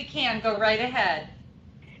 Yes, we can. Go right ahead.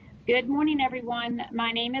 Good morning, everyone.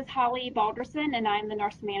 My name is Holly Balderson, and I'm the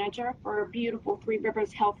nurse manager for beautiful Three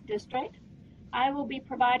Rivers Health District. I will be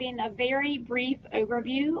providing a very brief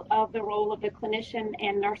overview of the role of the clinician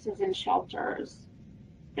and nurses in shelters.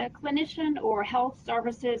 The clinician or health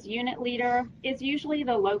services unit leader is usually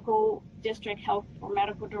the local district health or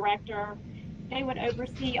medical director. They would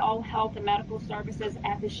oversee all health and medical services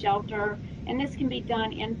at the shelter, and this can be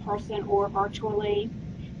done in person or virtually.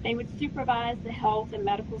 They would supervise the health and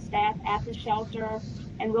medical staff at the shelter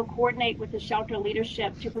and will coordinate with the shelter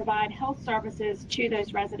leadership to provide health services to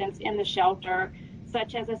those residents in the shelter,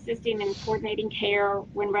 such as assisting in coordinating care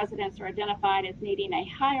when residents are identified as needing a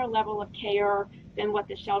higher level of care than what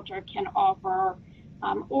the shelter can offer,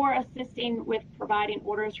 or assisting with providing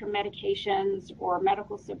orders for medications or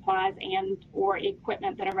medical supplies and or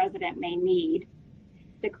equipment that a resident may need.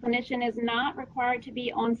 The clinician is not required to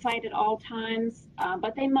be on site at all times,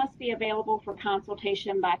 but they must be available for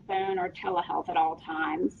consultation by phone or telehealth at all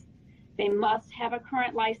times. They must have a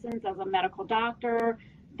current license as a medical doctor,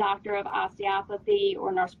 doctor of osteopathy,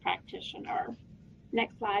 or nurse practitioner.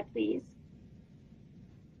 Next slide, please.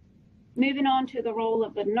 Moving on to the role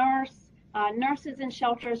of the nurse. Nurses in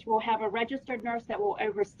shelters will have a registered nurse that will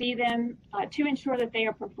oversee them to ensure that they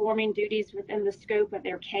are performing duties within the scope of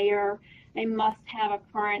their care. They must have a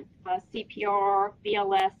current CPR,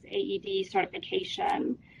 BLS, AED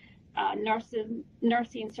certification.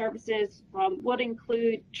 Nursing services would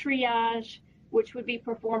include triage, which would be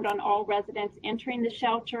performed on all residents entering the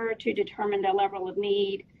shelter to determine their level of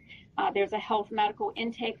need. There's a health medical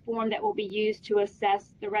intake form that will be used to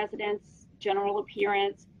assess the residents' general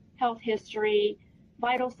appearance, health history,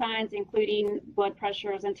 vital signs including blood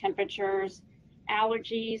pressures and temperatures,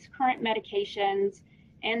 allergies, current medications,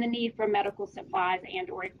 and the need for medical supplies and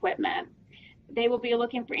or equipment. They will be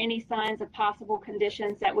looking for any signs of possible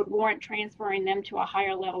conditions that would warrant transferring them to a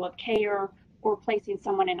higher level of care or placing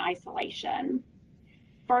someone in isolation.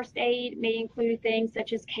 First aid may include things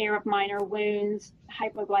such as care of minor wounds,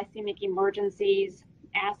 hypoglycemic emergencies,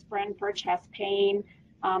 aspirin for chest pain,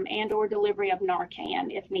 and or delivery of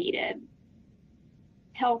Narcan if needed.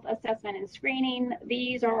 Health assessment and screening.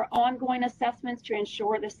 These are ongoing assessments to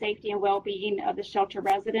ensure the safety and well-being of the shelter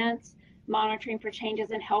residents. monitoring for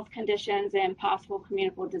changes in health conditions and possible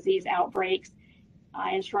communicable disease outbreaks,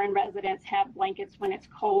 ensuring residents have blankets when it's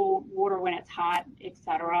cold, water when it's hot,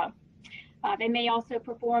 etc. They may also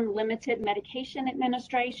perform limited medication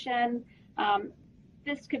administration.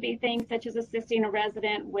 This could be things such as assisting a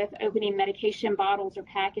resident with opening medication bottles or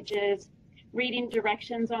packages, reading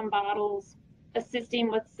directions on bottles, assisting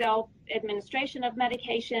with self-administration of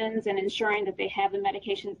medications and ensuring that they have the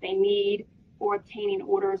medications they need, or obtaining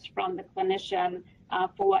orders from the clinician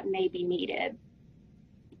for what may be needed.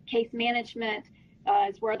 Case management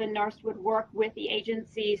is where the nurse would work with the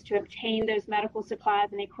agencies to obtain those medical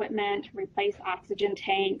supplies and equipment, replace oxygen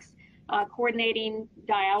tanks, coordinating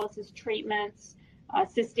dialysis treatments,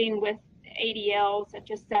 assisting with ADLs,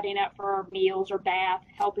 such as setting up for meals or bath,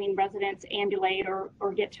 helping residents ambulate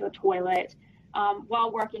or get to a toilet,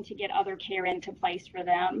 while working to get other care into place for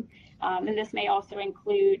them. And this may also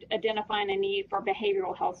include identifying a need for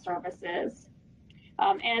behavioral health services.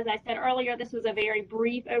 As I said earlier, this was a very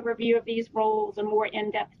brief overview of these roles. A more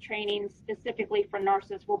in-depth training specifically for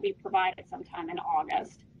nurses will be provided sometime in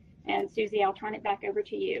August. And Susie, I'll turn it back over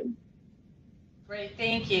to you. Great,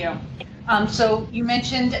 thank you. So you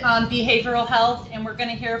mentioned behavioral health, and we're going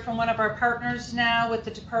to hear from one of our partners now with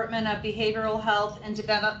the Department of Behavioral Health and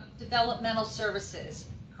Developmental Services.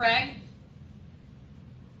 Craig?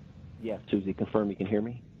 Yes, Susie, confirm you can hear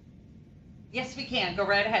me? Yes, we can. Go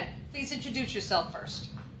right ahead. Please introduce yourself first.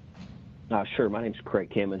 Sure. My name's Craig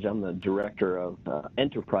Cammage. I'm the Director of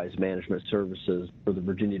Enterprise Management Services for the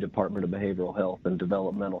Virginia Department of Behavioral Health and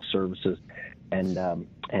Developmental Services, and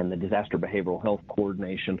the Disaster Behavioral Health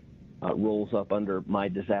Coordination rolls up under my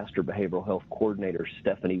Disaster Behavioral Health Coordinator,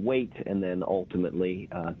 Stephanie Waite, and then ultimately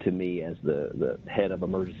to me as the Head of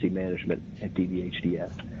Emergency Management at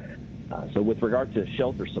DBHDS. So with regard to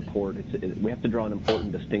shelter support, we have to draw an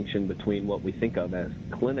important distinction between what we think of as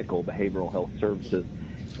clinical behavioral health services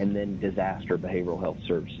and then disaster behavioral health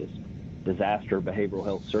services. Disaster behavioral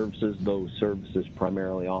health services, those services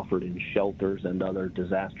primarily offered in shelters and other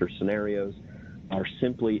disaster scenarios, are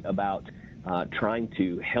simply about trying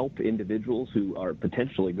to help individuals who are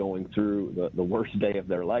potentially going through the worst day of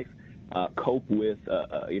their life cope with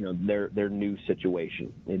their new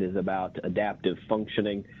situation. It is about adaptive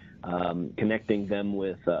functioning, connecting them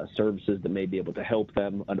with services that may be able to help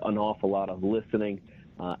them, an awful lot of listening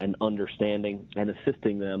and understanding, and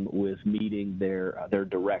assisting them with meeting their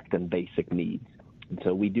direct and basic needs. And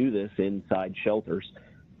so we do this inside shelters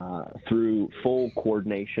through full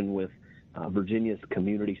coordination with Virginia's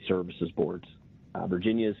community services boards.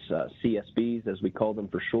 Virginia's CSBs, as we call them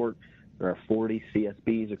for short, there are 40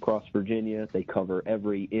 CSBs across Virginia. They cover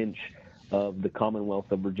every inch of the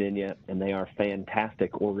Commonwealth of Virginia, and they are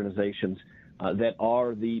fantastic organizations that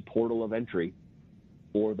are the portal of entry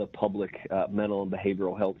for the public mental and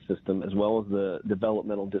behavioral health system, as well as the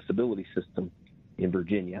developmental disability system in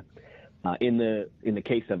Virginia. In the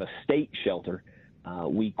case of a state shelter,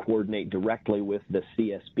 we coordinate directly with the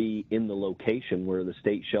CSB in the location where the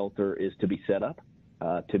state shelter is to be set up,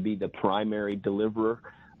 to be the primary deliverer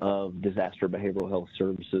of disaster behavioral health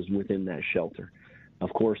services within that shelter.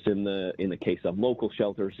 Of course, in the case of local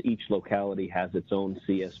shelters, each locality has its own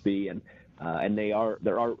CSB, and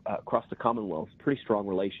there are across the Commonwealth pretty strong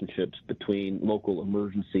relationships between local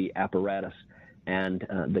emergency apparatus and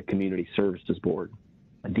the Community Services Board.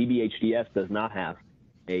 DBHDS does not have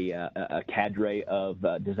a cadre of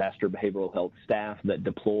disaster behavioral health staff that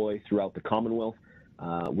deploy throughout the Commonwealth.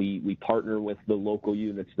 We partner with the local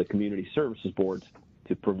units, the Community Services Boards,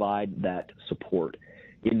 to provide that support.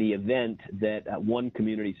 In the event that one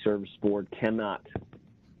community service board cannot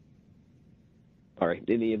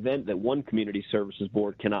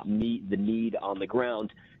meet the need on the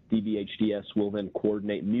ground, DBHDS will then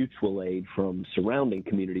coordinate mutual aid from surrounding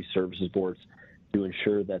community services boards to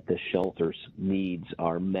ensure that the shelter's needs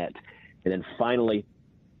are met. And then finally,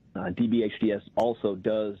 DBHDS also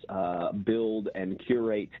does build and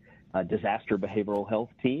curate a disaster behavioral health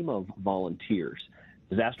team of volunteers.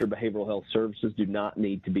 Disaster behavioral health services do not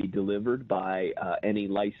need to be delivered by any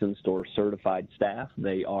licensed or certified staff.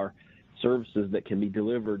 They are services that can be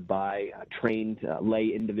delivered by trained lay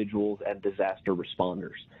individuals and disaster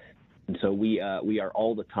responders. And so we are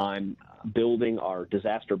all the time building our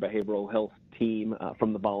disaster behavioral health team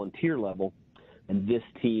from the volunteer level, and this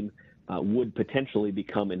team would potentially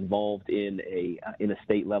become involved in a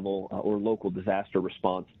state level or local disaster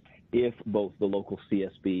response if both the local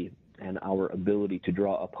CSB and our ability to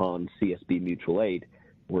draw upon CSB mutual aid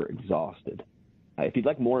were exhausted. If you'd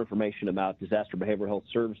like more information about disaster behavioral health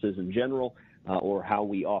services in general or how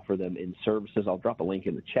we offer them in services, I'll drop a link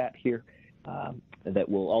in the chat here. that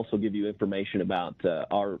will also give you information about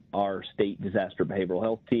our state disaster behavioral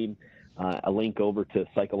health team, a link over to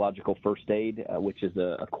psychological first aid, which is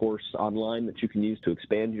a course online that you can use to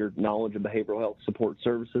expand your knowledge of behavioral health support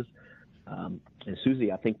services. And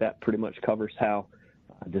Susie, I think that pretty much covers how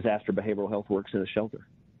disaster behavioral health works in a shelter.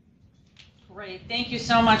 Great. Thank you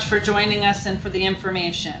so much for joining us and for the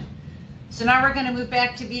information. So now we're going to move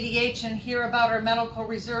back to BDH and hear about our Medical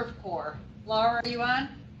Reserve Corps. Laura, are you on?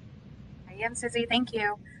 I am, Susie. Thank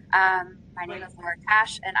you. My name is Laura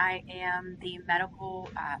Cash, and I am the Medical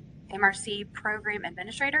MRC Program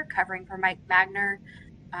Administrator, covering for Mike Magner,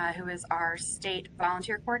 who is our State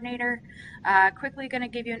Volunteer Coordinator. Quickly going to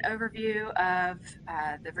give you an overview of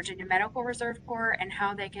the Virginia Medical Reserve Corps and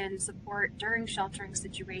how they can support during sheltering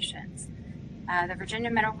situations. The Virginia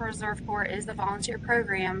Medical Reserve Corps is the volunteer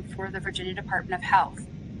program for the Virginia Department of Health.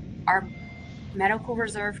 Our Medical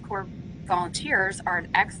Reserve Corps volunteers are an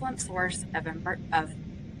excellent source of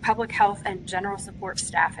public health and general support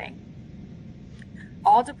staffing.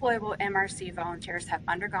 All deployable MRC volunteers have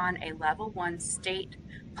undergone a level 1 state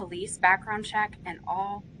police background check, and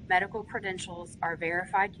all medical credentials are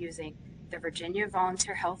verified using the Virginia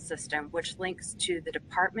Volunteer Health System, which links to the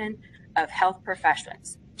Department of Health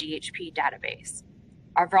Professions, DHP database.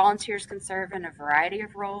 Our volunteers can serve in a variety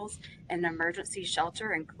of roles in an emergency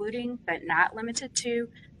shelter, including but not limited to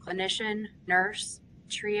clinician, nurse,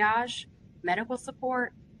 triage, medical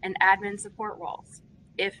support, and admin support roles.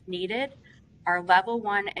 If needed, our level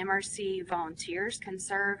 1 MRC volunteers can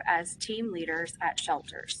serve as team leaders at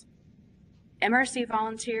shelters. MRC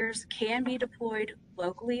volunteers can be deployed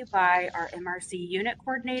locally by our MRC unit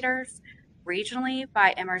coordinators, regionally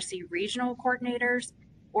by MRC regional coordinators,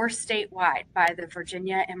 or statewide by the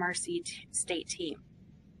Virginia MRC state team.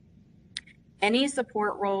 Any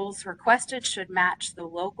support roles requested should match the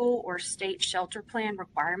local or state shelter plan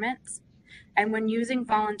requirements. And when using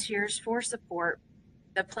volunteers for support,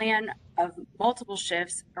 the plan of multiple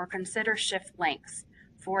shifts or consider shift lengths,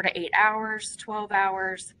 4 to 8 hours, 12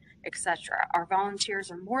 hours, etc. Our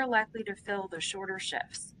volunteers are more likely to fill the shorter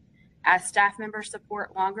shifts. As staff members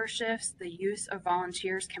support longer shifts, the use of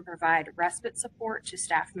volunteers can provide respite support to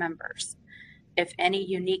staff members. If any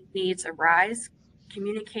unique needs arise,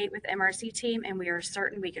 communicate with MRC team, and we are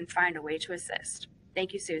certain we can find a way to assist.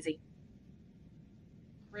 Thank you, Susie.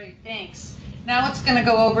 Great, thanks. Now it's going to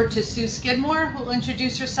go over to Sue Skidmore, who will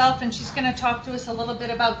introduce herself, and she's going to talk to us a little bit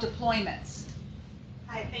about deployments.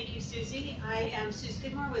 Hi, thank you, Susie. I am Sue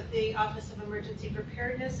Skidmore with the Office of Emergency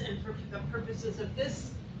Preparedness, and for the purposes of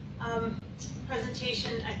this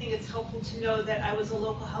presentation, I think it's helpful to know that I was a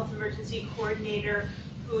local health emergency coordinator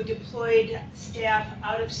who deployed staff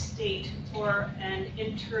out of state for an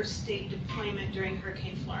interstate deployment during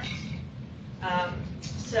Hurricane Florence.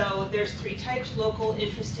 So there's 3 types: local,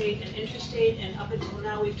 intrastate, and interstate. And up until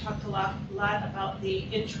now, we've talked a lot about the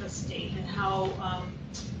intrastate and how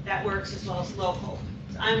that works, as well as local.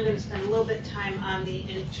 So I'm going to spend a little bit of time on the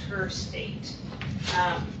interstate.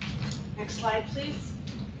 Next slide, please.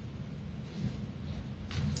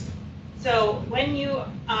 So when you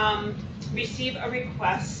receive a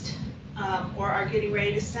request or are getting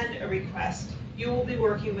ready to send a request, you will be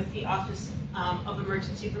working with the Office of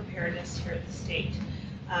Emergency Preparedness here at the state.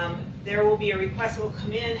 There will be a request that will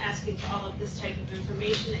come in asking for all of this type of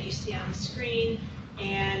information that you see on the screen,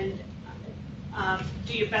 and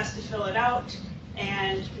do your best to fill it out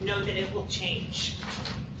and know that it will change.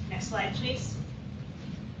 Next slide, please.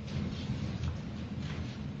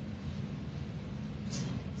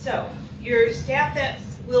 So your staff that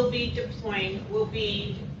will be deploying will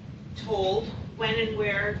be told when and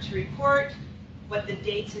where to report, what the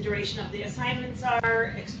dates and duration of the assignments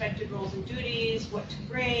are, expected roles and duties, what to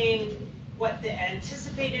bring, what the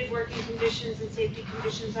anticipated working conditions and safety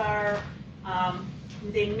conditions are.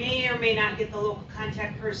 They may or may not get the local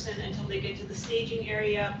contact person until they get to the staging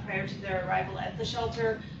area prior to their arrival at the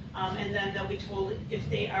shelter, and then they'll be told if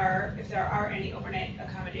there are any overnight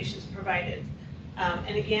accommodations provided.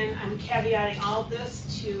 And again, I'm caveating all of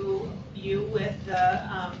this to you with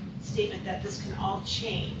the statement that this can all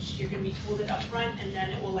change. You're going to be told it up front, and then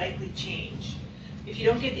it will likely change. If you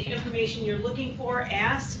don't get the information you're looking for,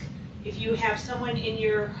 ask. If you have someone in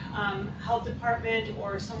your health department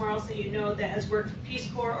or somewhere else that you know that has worked for Peace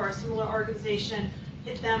Corps or a similar organization,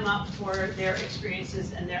 hit them up for their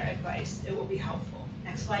experiences and their advice. It will be helpful.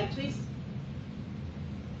 Next slide, please.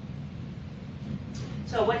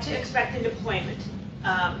 So what to expect in deployment.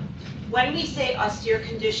 When we say austere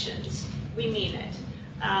conditions, we mean it.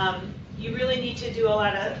 You really need to do a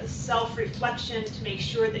lot of self-reflection to make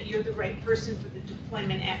sure that you're the right person for the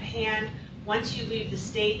deployment at hand. Once you leave the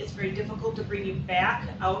state, it's very difficult to bring you back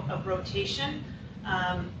out of rotation.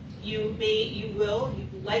 You will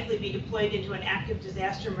likely be deployed into an active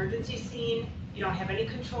disaster emergency scene. You don't have any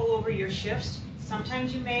control over your shifts.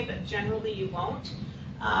 Sometimes you may, but generally you won't.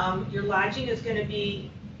 Your lodging is going to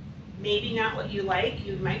be maybe not what you like.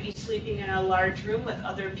 You might be sleeping in a large room with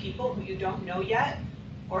other people who you don't know yet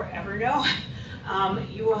or ever know.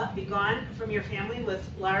 You will be gone from your family with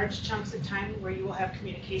large chunks of time where you will have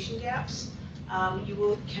communication gaps.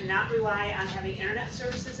 You cannot rely on having internet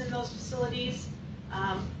services in those facilities.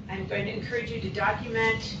 I'm going to encourage you to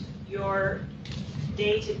document your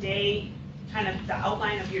day-to-day, kind of the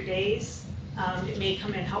outline of your days. It may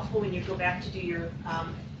come in helpful when you go back to do your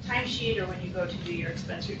timesheet or when you go to do your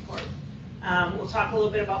expense report. We'll talk a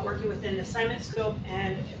little bit about working within the assignment scope,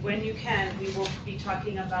 and when you can, we will be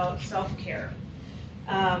talking about self-care.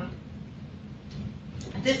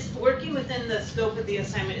 This working within the scope of the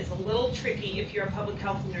assignment is a little tricky if you're a public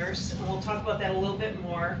health nurse, and we'll talk about that a little bit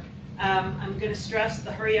more. I'm going to stress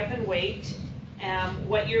the hurry up and wait.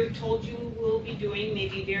 What you're told you will be doing may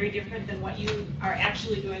be very different than what you are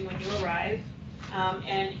actually doing when you arrive.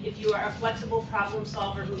 And if you are a flexible problem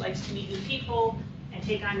solver who likes to meet new people and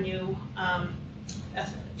take on new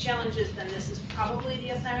challenges, then this is probably the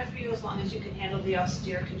assignment for you, as long as you can handle the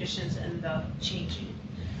austere conditions and the changing.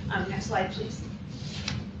 Next slide, please.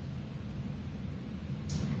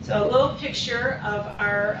 So a little picture of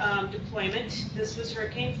our deployment. This was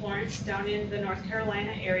Hurricane Florence down in the North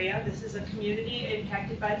Carolina area. This is a community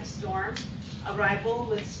impacted by the storm. Arrival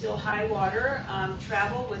with still high water,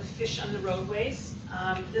 travel with fish on the roadways.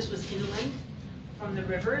 This was inland from the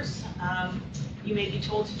rivers. You may be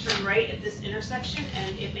told to turn right at this intersection,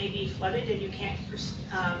 and it may be flooded and you can't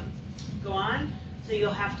go on. So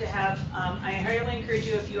you'll have to have, I highly encourage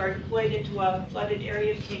you, if you are deployed into a flooded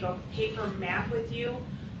area, to take a paper map with you,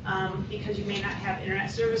 because you may not have internet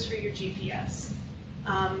service for your GPS.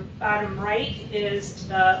 Bottom right is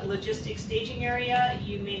the logistics staging area.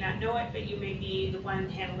 You may not know it, but you may be the one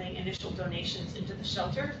handling initial donations into the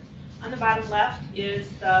shelter. On the bottom left is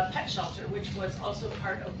the pet shelter, which was also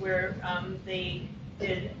part of where they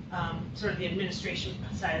did sort of the administration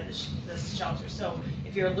side of the shelter. So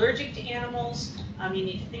if you're allergic to animals, you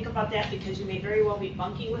need to think about that, because you may very well be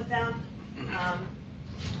bunking with them.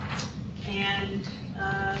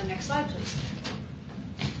 Next slide, please.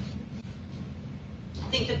 I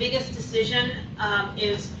think the biggest decision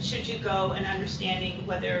is, should you go, and understanding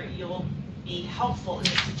whether you'll be helpful in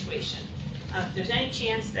this situation. If there's any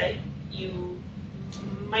chance that you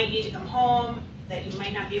might need to come home, that you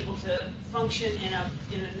might not be able to function in an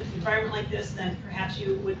environment like this, then perhaps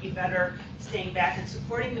you would be better staying back and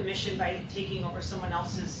supporting the mission by taking over someone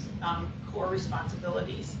else's core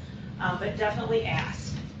responsibilities. But definitely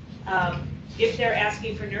ask. If they're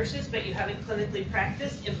asking for nurses, but you haven't clinically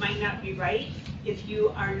practiced, it might not be right. If you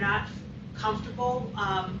are not comfortable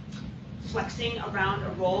flexing around a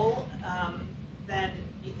role, then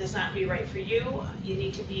this not be right for you. You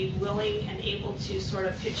need to be willing and able to sort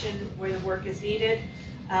of pitch in where the work is needed.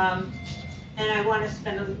 And I want to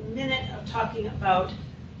spend a minute of talking about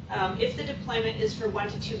if the deployment is for 1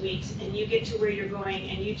 to 2 weeks and you get to where you're going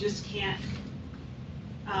and you just can't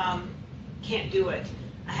do it.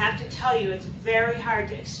 I have to tell you, it's very hard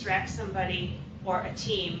to extract somebody or a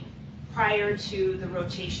team prior to the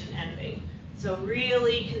rotation ending. So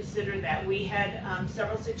really consider that. We had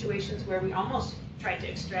several situations where we almost tried to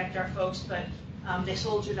extract our folks, but they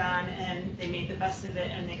soldiered on and they made the best of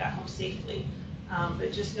it and they got home safely.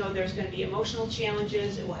 But just know there's going to be emotional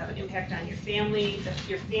challenges. It will have an impact on your family.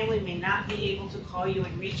 Your family may not be able to call you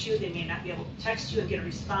and reach you. They may not be able to text you and get a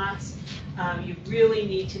response. You really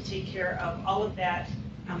need to take care of all of that,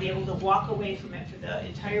 be able to walk away from it for the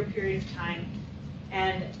entire period of time.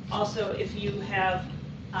 And also, if you have,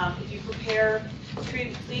 if you prepare,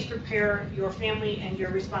 please prepare your family and your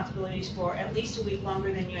responsibilities for at least a week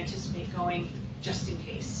longer than you anticipate going, just in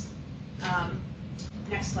case.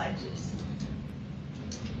 Next slide, please.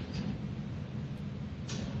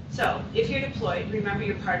 So, if you're deployed, remember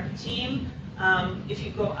you're part of the team.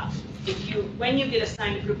 When you get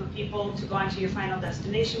assigned a group of people to go on to your final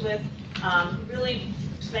destination with, really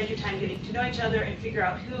spend your time getting to know each other and figure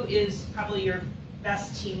out who is probably your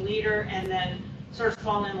best team leader, and then sort of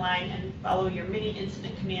fall in line and follow your mini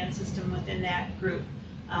incident command system within that group,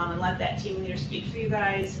 and let that team leader speak for you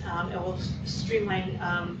guys. It will streamline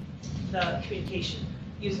the communication.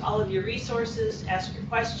 Use all of your resources, ask your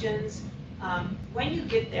questions. When you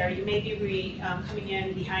get there, you may be coming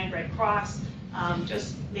in behind Red Cross.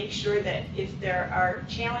 Just make sure that if there are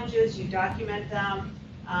challenges, you document them.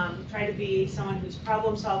 Try to be someone who's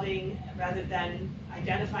problem solving rather than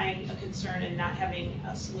identifying a concern and not having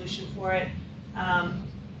a solution for it.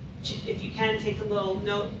 If you can, take a little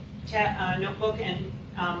notebook and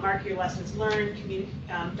mark your lessons learned,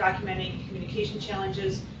 documenting communication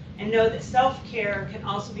challenges, and know that self-care can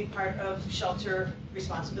also be part of shelter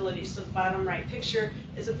responsibilities. So the bottom right picture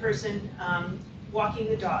is a person walking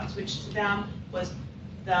the dogs, which to them was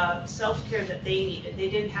the self-care that they needed. They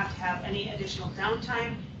didn't have to have any additional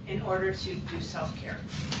downtime in order to do self-care.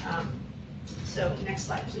 So next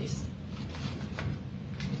slide, please.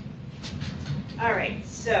 All right,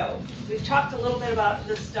 so we've talked a little bit about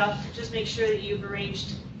this stuff. Just make sure that you've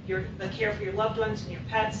arranged the care for your loved ones and your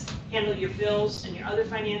pets, handle your bills and your other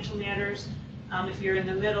financial matters. If you're in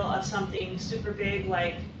the middle of something super big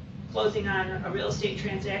like closing on a real estate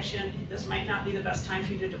transaction, this might not be the best time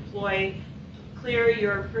for you to deploy. Clear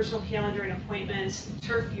your personal calendar and appointments,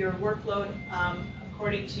 turf your workload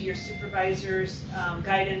according to your supervisor's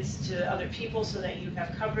guidance to other people so that you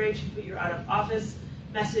have coverage. Put your out of office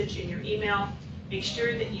message in your email. Make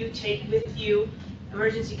sure that you take with you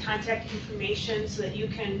emergency contact information so that you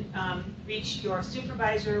can reach your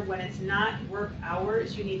supervisor when it's not work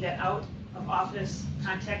hours. You need that out of office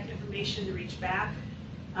contact information to reach back.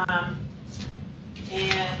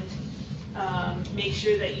 Make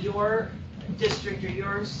sure that your district or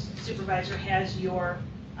your supervisor has your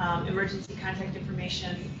emergency contact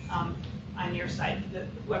information on your side,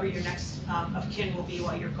 whoever your next of kin will be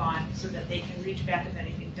while you're gone, so that they can reach back if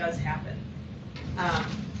anything does happen.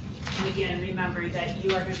 And again, remember that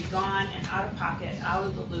you are going to be gone and out of pocket, out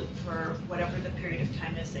of the loop for whatever the period of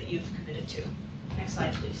time is that you've committed to. Next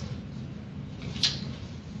slide, please.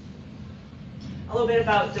 A little bit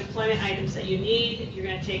about deployment items that you need. You're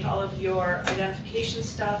going to take all of your identification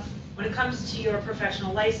stuff. When it comes to your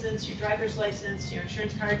professional license, your driver's license, your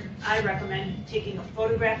insurance card, I recommend taking a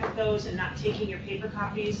photograph of those and not taking your paper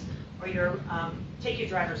copies, or take your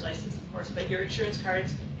driver's license, of course, but your insurance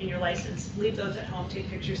cards and your license, leave those at home, take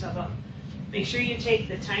pictures of them. Make sure you take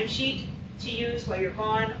the timesheet to use while you're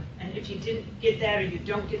gone, and if you didn't get that or you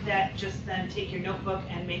don't get that, just then take your notebook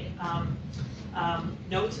and make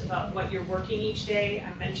notes about what you're working each day.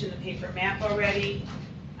 I mentioned the paper map already.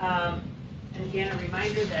 And again, a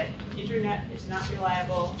reminder that internet is not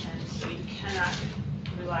reliable, and so you cannot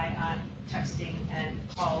rely on texting and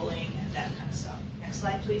calling and that kind of stuff. Next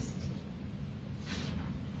slide, please.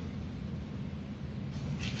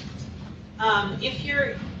 If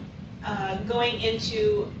you're going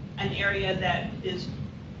into an area that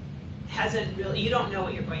hasn't really, you don't know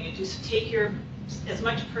what you're going into, so take as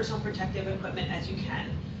much personal protective equipment as you can.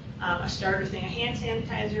 A starter thing, a hand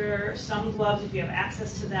sanitizer, some gloves if you have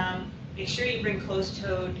access to them. Make sure you bring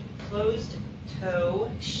closed-toe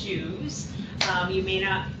shoes. You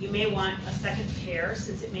may want a second pair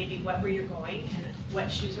since it may be wet where you're going, and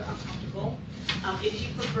wet shoes are uncomfortable. If you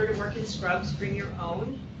prefer to work in scrubs, bring your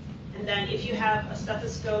own. And then if you have a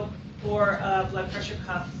stethoscope or a blood pressure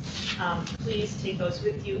cuff, please take those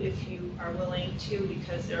with you if you are willing to,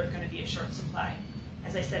 because they're going to be a short supply.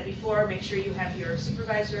 As I said before, make sure you have your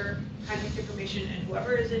supervisor, contact information, and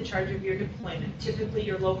whoever is in charge of your deployment, typically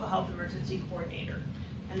your local health emergency coordinator.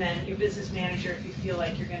 And then your business manager if you feel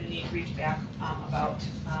like you're going to need to reach back about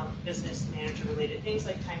business manager related things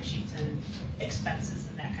like timesheets and expenses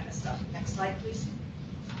and that kind of stuff. Next slide, please.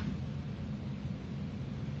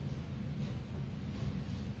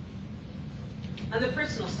 On the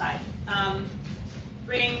personal side,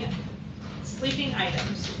 bring sleeping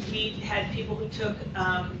items. We had people who took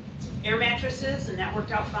air mattresses, and that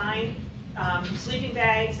worked out fine. Sleeping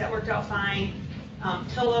bags, that worked out fine.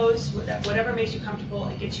 Pillows, whatever makes you comfortable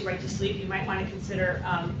and gets you right to sleep. You might want to consider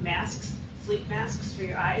masks, sleep masks for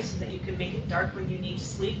your eyes, so that you can make it dark when you need to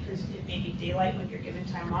sleep, because it may be daylight when you're given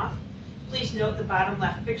time off. Please note the bottom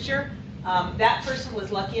left picture. That person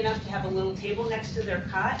was lucky enough to have a little table next to their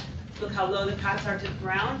cot. Look how low the cots are to the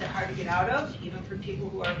ground. They're hard to get out of, even for people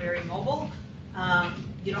who are very mobile.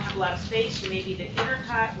 You don't have a lot of space. You may be the inner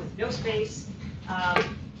cot with no space.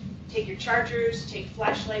 Take your chargers, take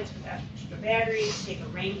flashlights with extra batteries, take a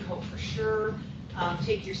raincoat for sure,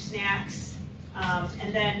 take your snacks,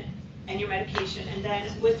 and your medication. And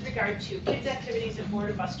then with regard to kids' activities and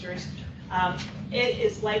border busters, it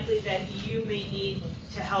is likely that you may need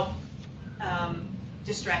to help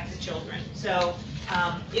distract the children. So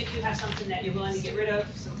if you have something that you're willing to get rid of,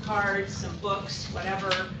 some cards, some books, whatever,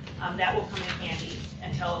 that will come in handy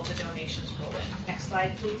until the donations roll in. Next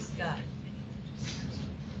slide, please. Got it.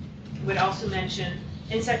 Would also mention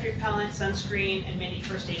insect repellent, sunscreen, and mini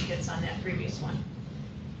first aid kits on that previous one.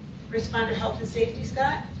 Responder health and safety,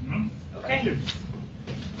 Scott? Mm-hmm. Okay.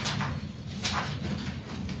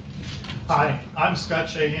 Hi, I'm Scott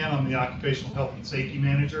Shahan. I'm the Occupational Health and Safety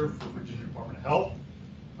Manager for Virginia Department of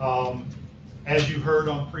Health. As you heard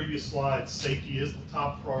on previous slides, safety is the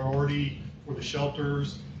top priority for the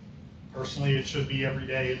shelters. Personally, it should be every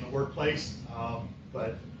day in the workplace,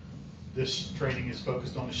 but this training is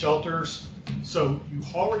focused on the shelters. So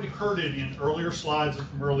you've already heard it in earlier slides and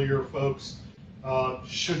from earlier folks.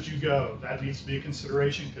 Should you go? That needs to be a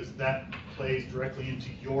consideration because that plays directly into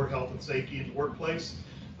your health and safety in the workplace.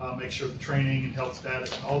 Make sure the training and health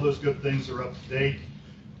status, all those good things are up to date.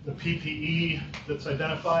 The PPE that's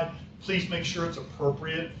identified, please make sure it's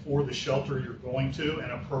appropriate for the shelter you're going to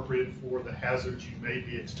and appropriate for the hazards you may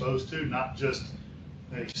be exposed to, not just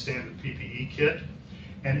a standard PPE kit.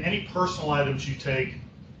 And any personal items you take,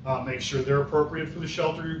 make sure they're appropriate for the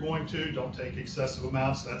shelter you're going to. Don't take excessive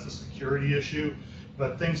amounts. That's a security issue.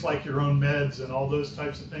 But things like your own meds and all those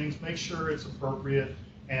types of things, make sure it's appropriate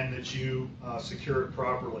and that you secure it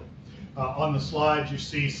properly. On the slide, you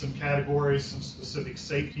see some categories, some specific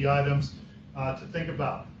safety items to think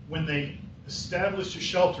about. When they establish a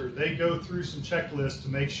shelter, they go through some checklists to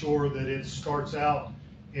make sure that it starts out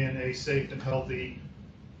in a safe and healthy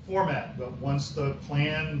format. But once the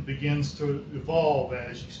plan begins to evolve,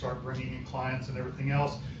 as you start bringing in clients and everything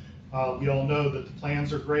else, we all know that the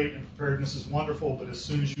plans are great and preparedness is wonderful, but as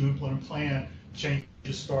soon as you implement a plan,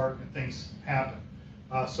 changes start and things happen.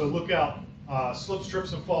 So look out, slips,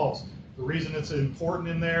 trips, and falls. The reason it's important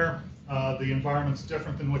in there, the environment's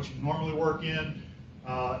different than what you normally work in.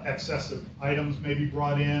 Excessive items may be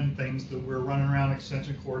brought in, things that we're running around,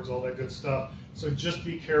 extension cords, all that good stuff. So just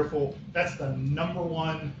be careful. That's the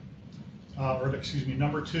number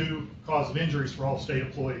two cause of injuries for all state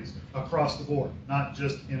employees across the board, not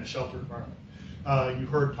just in a shelter environment. You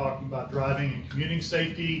heard talking about driving and commuting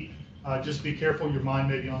safety. Just be careful, your mind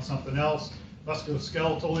may be on something else.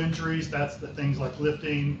 Musculoskeletal injuries, that's the things like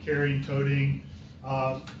lifting, carrying, toting.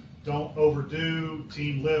 Don't overdo,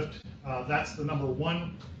 team lift. That's the number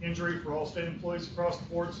one injury for all state employees across the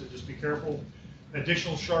board, so just be careful.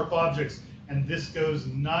 Additional sharp objects, and this goes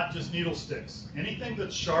not just needle sticks. Anything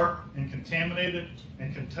that's sharp and contaminated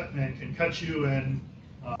and can cut you and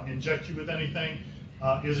inject you with anything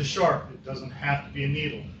is a sharp. It doesn't have to be a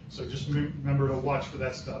needle. So just remember to watch for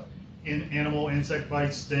that stuff. Animal insect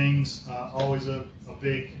bites, stings, always a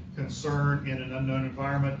big concern in an unknown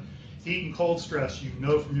environment. Heat and cold stress, you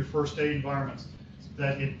know from your first aid environments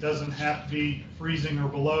that it doesn't have to be freezing or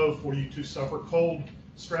below for you to suffer cold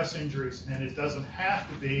stress injuries, and it doesn't have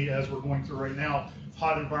to be, as we're going through right now,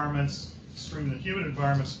 hot environments, extremely humid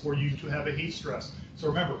environments for you to have a heat stress. So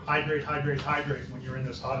remember, hydrate, hydrate, hydrate when you're in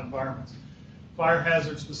those hot environments. Fire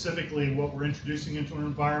hazards, specifically what we're introducing into an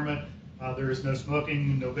environment, there is no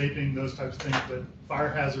smoking, no vaping, those types of things, but fire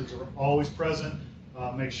hazards are always present.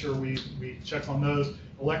 Make sure we check on those.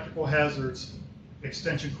 Electrical hazards,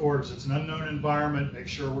 extension cords, it's an unknown environment. Make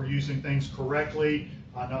sure we're using things correctly,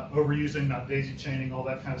 not overusing, not daisy chaining, all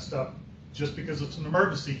that kind of stuff. Just because it's an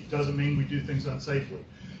emergency doesn't mean we do things unsafely.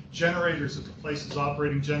 Generators, if the place is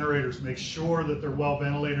operating generators, make sure that they're well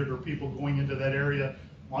ventilated or people going into that area.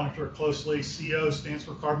 Monitor it closely. CO stands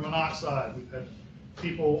for carbon monoxide. We've had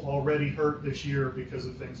people already hurt this year because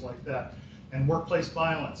of things like that. And workplace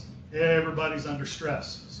violence, everybody's under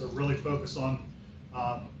stress, so really focus on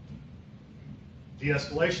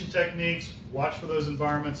de-escalation techniques, watch for those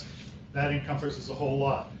environments. That encompasses a whole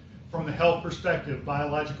lot. From the health perspective,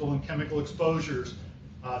 biological and chemical exposures,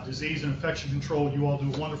 disease and infection control, you all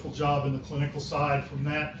do a wonderful job in the clinical side from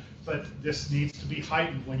that, but this needs to be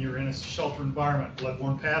heightened when you're in a shelter environment.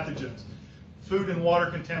 Bloodborne pathogens. Food and water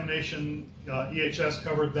contamination, EHS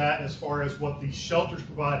covered that as far as what the shelter's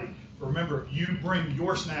providing. But remember, if you bring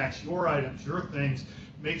your snacks, your items, your things,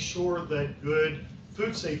 make sure that good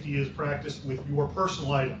food safety is practiced with your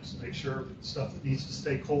personal items. Make sure that the stuff that needs to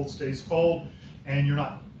stay cold stays cold, and you're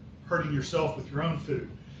not hurting yourself with your own food.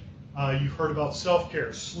 You've heard about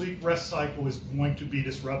self-care. Sleep rest cycle is going to be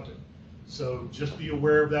disrupted. So just be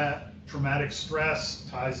aware of that. Traumatic stress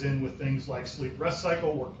ties in with things like sleep rest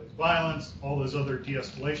cycle, workplace violence, all those other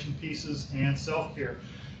de-escalation pieces, and self-care.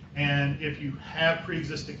 And if you have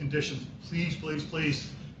pre-existing conditions, please, please,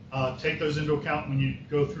 please take those into account when you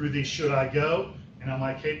go through the should I go and am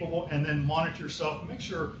I capable, and then monitor yourself and make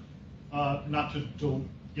sure not to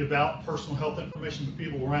give out personal health information to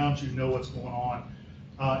people around you, know what's going on.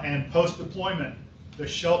 And post-deployment, the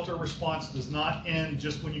shelter response does not end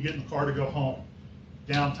just when you get in the car to go home.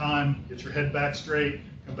 Downtime, get your head back straight,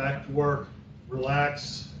 come back to work,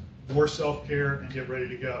 relax, more self-care, and get ready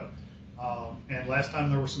to go. And last time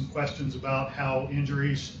there were some questions about how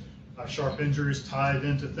injuries, sharp injuries tied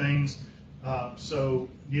into things. So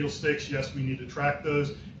needle sticks, yes, we need to track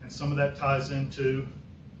those. And and some of that ties into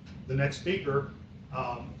the next speaker.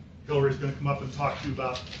 Hillary's going to come up and talk to you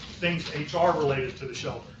about things HR related to the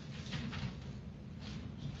shelter.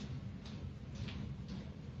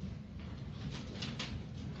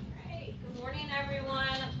 Right. Good morning, everyone.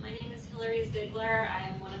 My name is Hillary Ziegler. I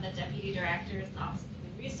am one of the deputy directors in the Office of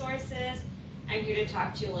Human Resources. I'm here to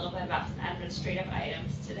talk to you a little bit about some administrative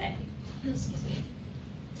items today. Excuse me.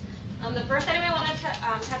 The first item I want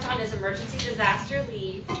to touch on is emergency disaster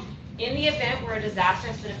leave. In the event where a disaster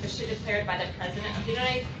has been officially declared by the President of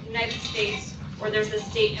the United States, or there's a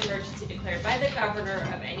state emergency declared by the governor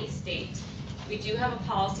of any state, we do have a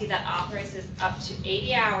policy that authorizes up to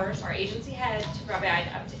 80 hours, our agency head to provide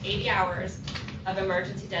up to 80 hours of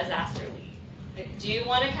emergency disaster leave. I do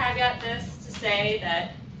want to caveat this to say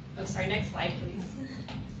that, oh sorry, next slide please.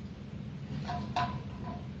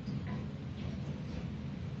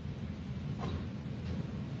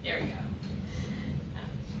 There we go.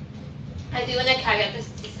 I do want to caveat this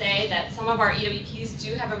to say that some of our EWPs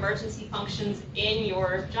do have emergency functions in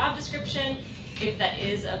your job description. If that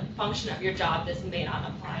is a function of your job, this may not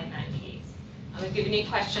apply in that case. If you have any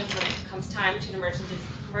questions when it comes time to an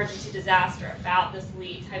emergency disaster about this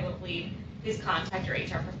leave, type of leave, please contact your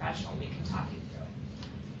HR professional and we can talk you through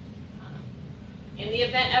it. In the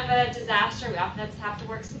event of a disaster, we often have to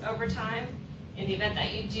work some overtime. In the event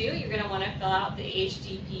that you do, you're going to want to fill out the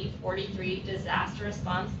HDP 43 disaster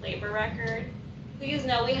response labor record. Please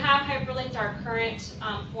know we have hyperlinked our current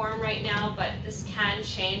form right now, but this can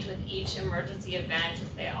change with each emergency event as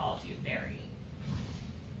they all do vary.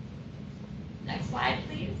 Next slide,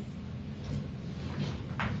 please.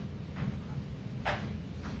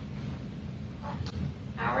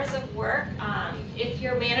 Hours of work, if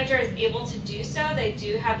your manager is able to do so, they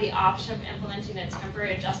do have the option of implementing a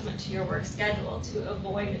temporary adjustment to your work schedule to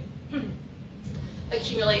avoid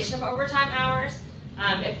accumulation of overtime hours.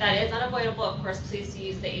 If that is unavoidable, of course, please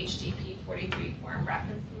use the HDP 43 form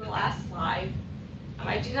referenced in the last slide.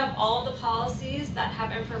 I do have all of the policies that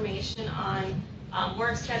have information on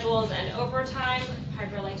work schedules and overtime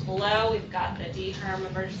hyperlinked below. We've got the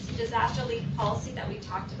DHRM emergency disaster leave policy that we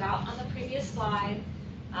talked about on the previous slide.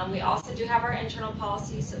 We also do have our internal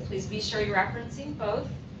policies, so please be sure you're referencing both.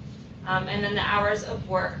 And then the hours of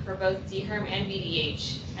work for both DHRM and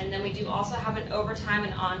VDH. And then we do also have an overtime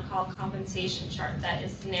and on-call compensation chart that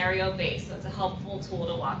is scenario-based, so it's a helpful tool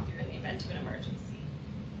to walk through in the event of an emergency.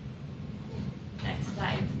 Next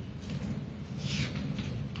slide.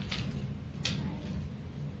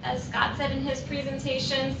 As Scott said in his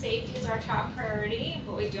presentation, safety is our top priority,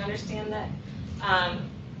 but we do understand that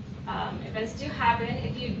events do happen.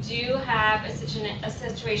 If you do have a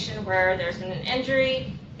situation where there's been an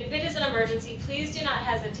injury, if it is an emergency, please do not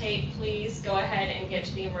hesitate. Please go ahead and get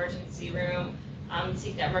to the emergency room,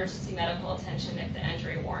 seek that emergency medical attention if the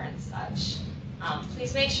injury warrants such.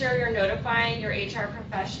 Please make sure you're notifying your HR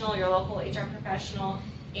professional, your local HR professional,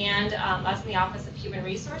 and us in the Office of Human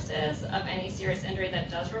Resources of any serious injury that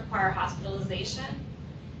does require hospitalization.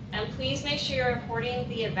 And please make sure you're reporting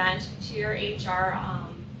the event to your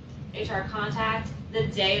HR contact the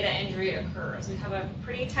day the injury occurs. We have a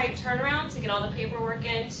pretty tight turnaround to get all the paperwork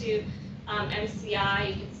into MCI.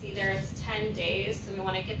 You can see there it's 10 days, so we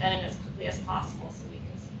want to get that in as quickly as possible so we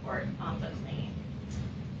can support the claim.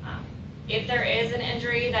 If there is an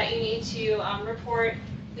injury that you need to report,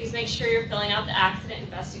 please make sure you're filling out the accident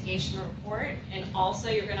investigation report, and also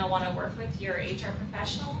you're going to want to work with your HR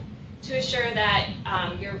professional to assure that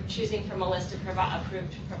you're choosing from a list of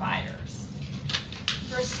approved providers.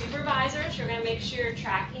 For supervisors, you're going to make sure you're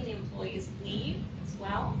tracking the employee's leave as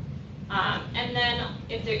well. And then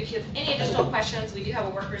if you have any additional questions, we do have a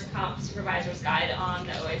workers' comp supervisor's guide on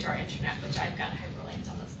the OHR intranet, which I've got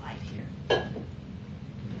hyperlinked on the slide here.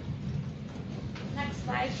 Next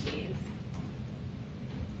slide, please.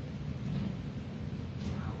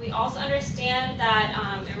 We also understand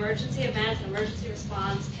that emergency events and emergency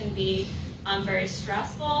response can be very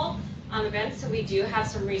stressful events, so we do have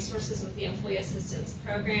some resources with the Employee Assistance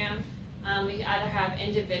Program. We either have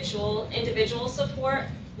individual support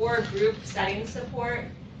or group setting support.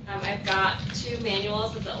 I've got 2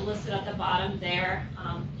 manuals listed at the bottom there.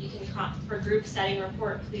 You can, for group setting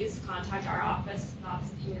report, please contact our Office of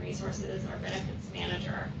Human Resources. Our benefits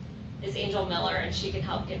manager is Angel Miller, and she can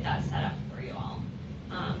help get that set up for you all.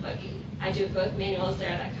 But I do have both manuals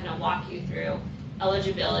there that kind of walk you through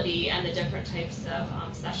eligibility and the different types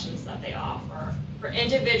of sessions that they offer. For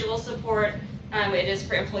individual support, it is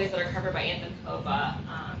for employees that are covered by Anthem COBA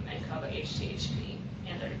and COBA HTHP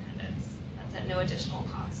and their dependents. That's at no additional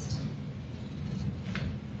cost.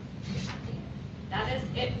 That is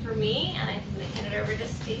it for me, and I'm going to hand it over to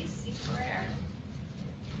Stacy for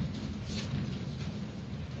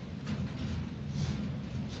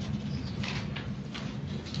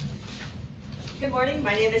Good morning.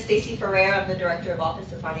 My name is Stacy Ferrer. I'm the Director of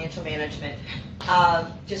Office of Financial Management.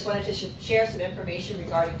 Just wanted to share some information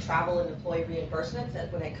regarding travel and employee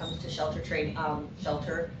reimbursements when it comes to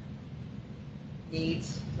shelter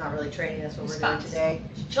needs. Not really training, that's what we're doing today.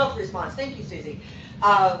 Shelter response. Thank you, Susie.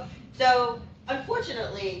 So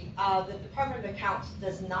unfortunately, the Department of Accounts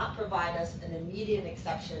does not provide us an immediate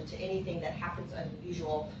exception to anything that happens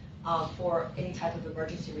unusual for any type of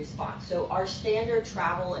emergency response. So our standard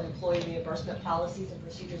travel and employee reimbursement policies and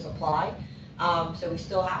procedures apply. So we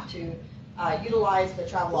still have to utilize the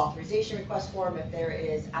travel authorization request form if there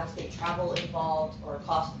is out-of-state travel involved or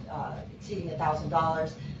cost exceeding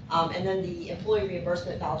 $1,000. And then the employee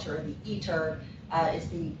reimbursement voucher, or the ETER, is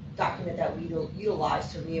the document that we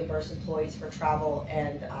utilize to reimburse employees for travel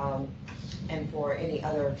and for any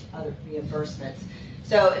other reimbursements.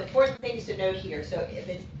 So important things to note here. So if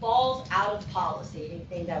it falls out of policy,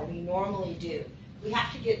 anything that we normally do, we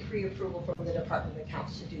have to get pre-approval from the Department of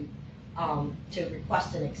Accounts to do to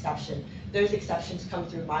request an exception. Those exceptions come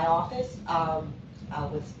through my office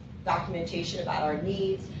with documentation about our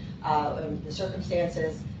needs and the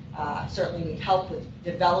circumstances. Certainly need help with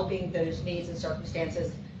developing those needs and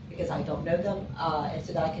circumstances because I don't know them, and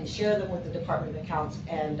so that I can share them with the Department of Accounts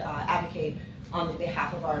and advocate on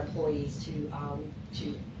behalf of our employees to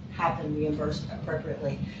have them reimbursed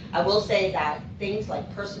appropriately. I will say that things like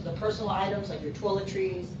the personal items like your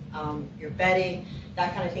toiletries, your bedding,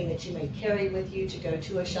 that kind of thing that you may carry with you to go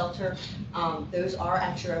to a shelter, those are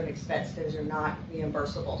at your own expense. Those are not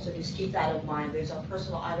reimbursable. So just keep that in mind. Those are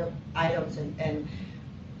personal items and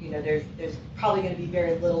you know, there's probably going to be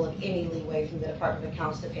very little of any leeway from the Department of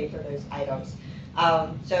Accounts to pay for those items.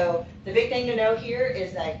 So the big thing to know here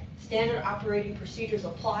is that standard operating procedures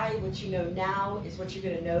apply. What you know now is what you're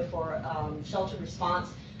going to know for shelter response.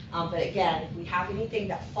 But again, if we have anything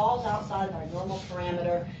that falls outside of our normal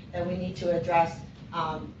parameter that we need to address,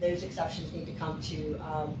 those exceptions need to come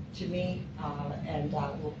to me, and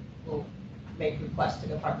we'll make requests to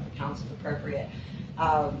the Department of Accounts if appropriate.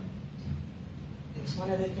 There was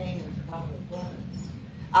one other thing, and I forgot what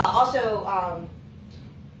it was. Also,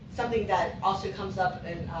 something that also comes up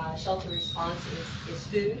in shelter response is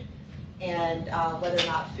food, and whether or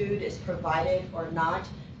not food is provided or not.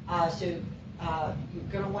 So you're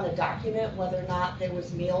going to want to document whether or not there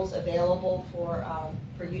was meals available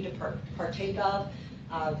for you to partake of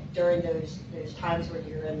during those times when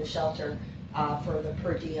you're in the shelter for the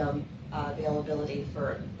per diem availability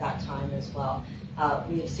for that time as well.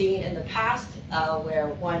 We have seen in the past where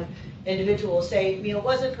one individual will say meal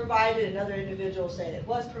wasn't provided, another individual will say it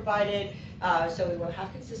was provided. So we want to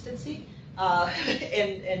have consistency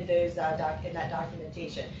in that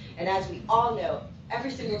documentation. And as we all know,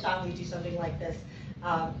 every single time we do something like this,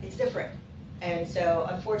 it's different. And so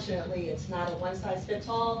unfortunately, it's not a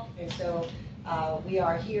one-size-fits-all. And so we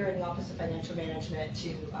are here in the Office of Financial Management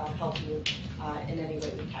to help you in any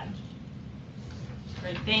way we can.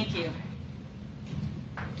 Great, thank you.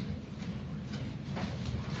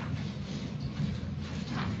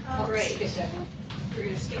 All right, we're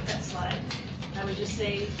going to skip that slide. I would just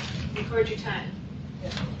say, record your time.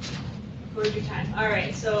 Record your time. All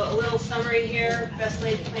right, so a little summary here, best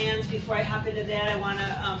laid plans. Before I hop into that, I want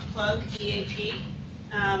to plug EAP.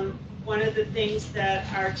 One of the things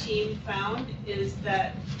that our team found is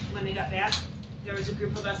that when they got back, there was a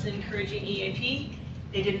group of us encouraging EAP.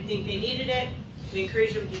 They didn't think they needed it. We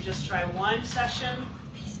encouraged them to just try one session.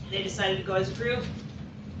 They decided to go as a group.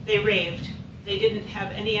 They raved. They didn't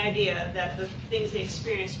have any idea that the things they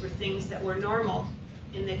experienced were things that were normal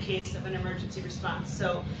in the case of an emergency response.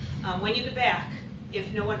 So when you get back,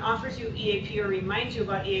 if no one offers you EAP or reminds you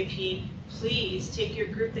about EAP, please take your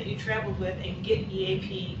group that you traveled with and get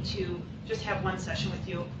EAP to just have one session with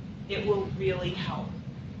you. It will really help.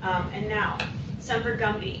 And now, Semper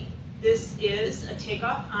Gumby. This is a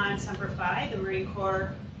takeoff on Semper Fi, the Marine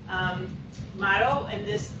Corps motto. And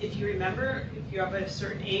this, if you remember, if you're of a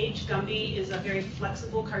certain age, Gumby is a very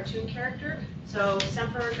flexible cartoon character. So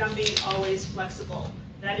Semper Gumby, always flexible.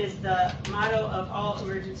 That is the motto of all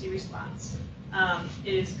emergency response.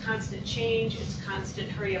 It is constant change, it's constant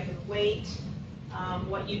hurry up and wait.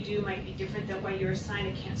 What you do might be different than what you're assigned.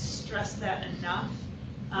 I can't stress that enough.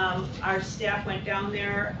 Our staff went down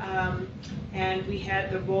there and we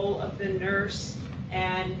had the role of the nurse,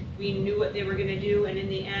 and we knew what they were going to do, and in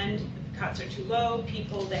the end, the cots are too low,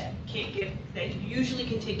 people that usually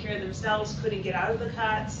can take care of themselves couldn't get out of the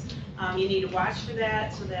cots. You need to watch for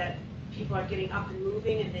that so that people are getting up and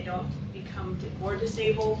moving and they don't become more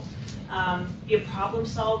disabled. Be a problem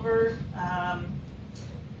solver,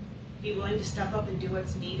 be willing to step up and do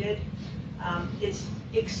what's needed. It's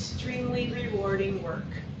extremely rewarding work,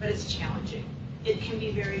 but it's challenging. it can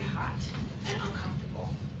be very hot and uncomfortable.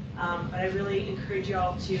 But I really encourage you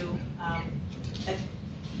all to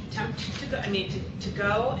attempt to go, to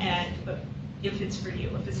go, but if it's for you.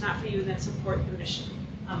 If it's not for you, then support the mission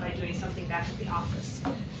by doing something back at the office.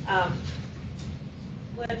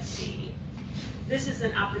 Let's see. This is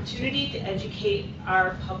an opportunity to educate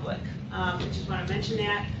our public. I just want to mention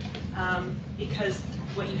that because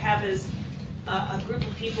what you have is a group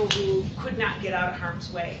of people who could not get out of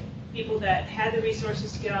harm's way. People that had the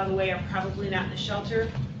resources to get out of the way are probably not in the shelter.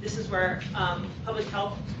 This is where public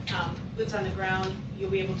health, boots on the ground, you'll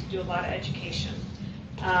be able to do a lot of education.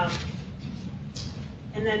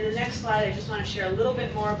 And then the next slide, I just want to share a little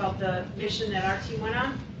bit more about the mission that our team went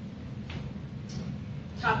on.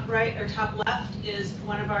 Top right or top left is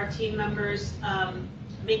one of our team members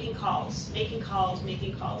making calls,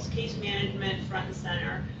 case management front and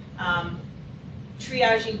center,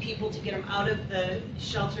 triaging people to get them out of the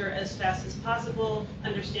shelter as fast as possible,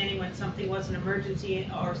 understanding when something was an emergency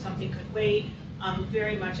or something could wait,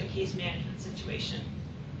 very much a case management situation.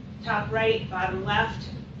 Top right, bottom left,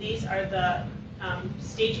 these are the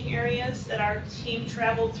staging areas that our team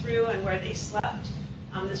traveled through and where they slept.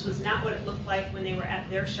 This was not what it looked like when they were at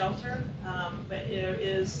their shelter, but there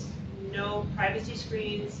is no privacy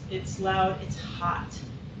screens, it's loud, it's hot,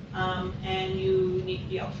 and you need to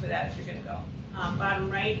be out for that if you're going to go. Bottom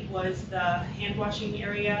right was the hand washing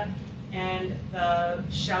area and the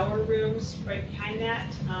shower rooms right behind that.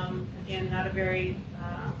 Again, not a very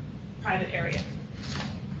private area.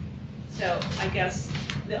 So I guess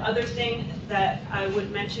the other thing that I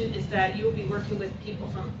would mention is that you will be working with people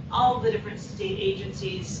from all the different state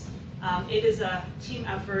agencies. It is a team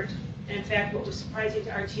effort. And in fact, what was surprising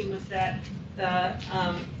to our team was that the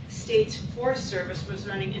state's Forest Service was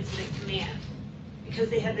running incident command because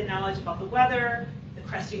they had the knowledge about the weather, the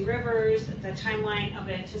cresting rivers, the timeline of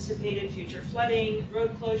anticipated future flooding,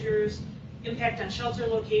 road closures, impact on shelter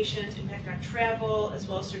locations, impact on travel, as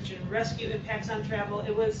well as search and rescue impacts on travel.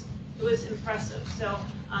 It was impressive. So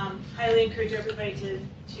highly encourage everybody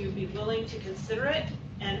to be willing to consider it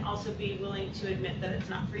and also be willing to admit that it's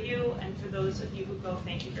not for you. And for those of you who go,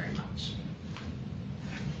 thank you very much.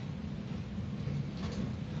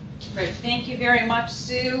 Great, thank you very much,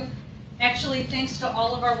 Sue. Actually, thanks to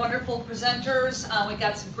all of our wonderful presenters. We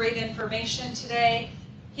got some great information today.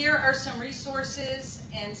 Here are some resources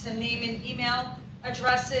and some name and email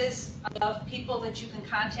addresses of people that you can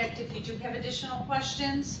contact if you do have additional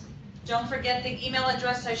questions. Don't forget the email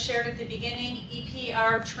address I shared at the beginning,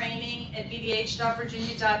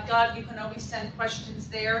 eprtraining@bdh.virginia.gov. You can always send questions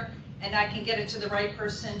there, and I can get it to the right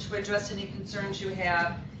person to address any concerns you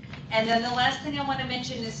have. And then the last thing I want to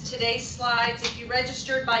mention is today's slides. If you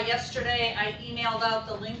registered by yesterday, I emailed out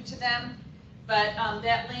the link to them. But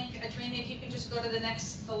that link, Adrina, if you can just go to the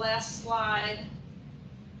last slide,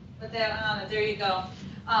 put that on it, there you go,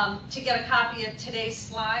 to get a copy of today's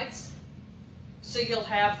slides, so you'll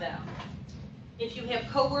have them. If you have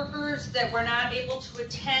coworkers that were not able to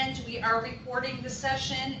attend, we are recording the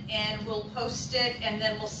session and we'll post it, and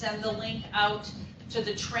then we'll send the link out to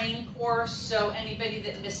the train course, so anybody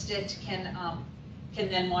that missed it can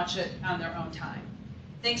then watch it on their own time.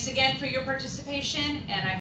 Thanks again for your participation, and I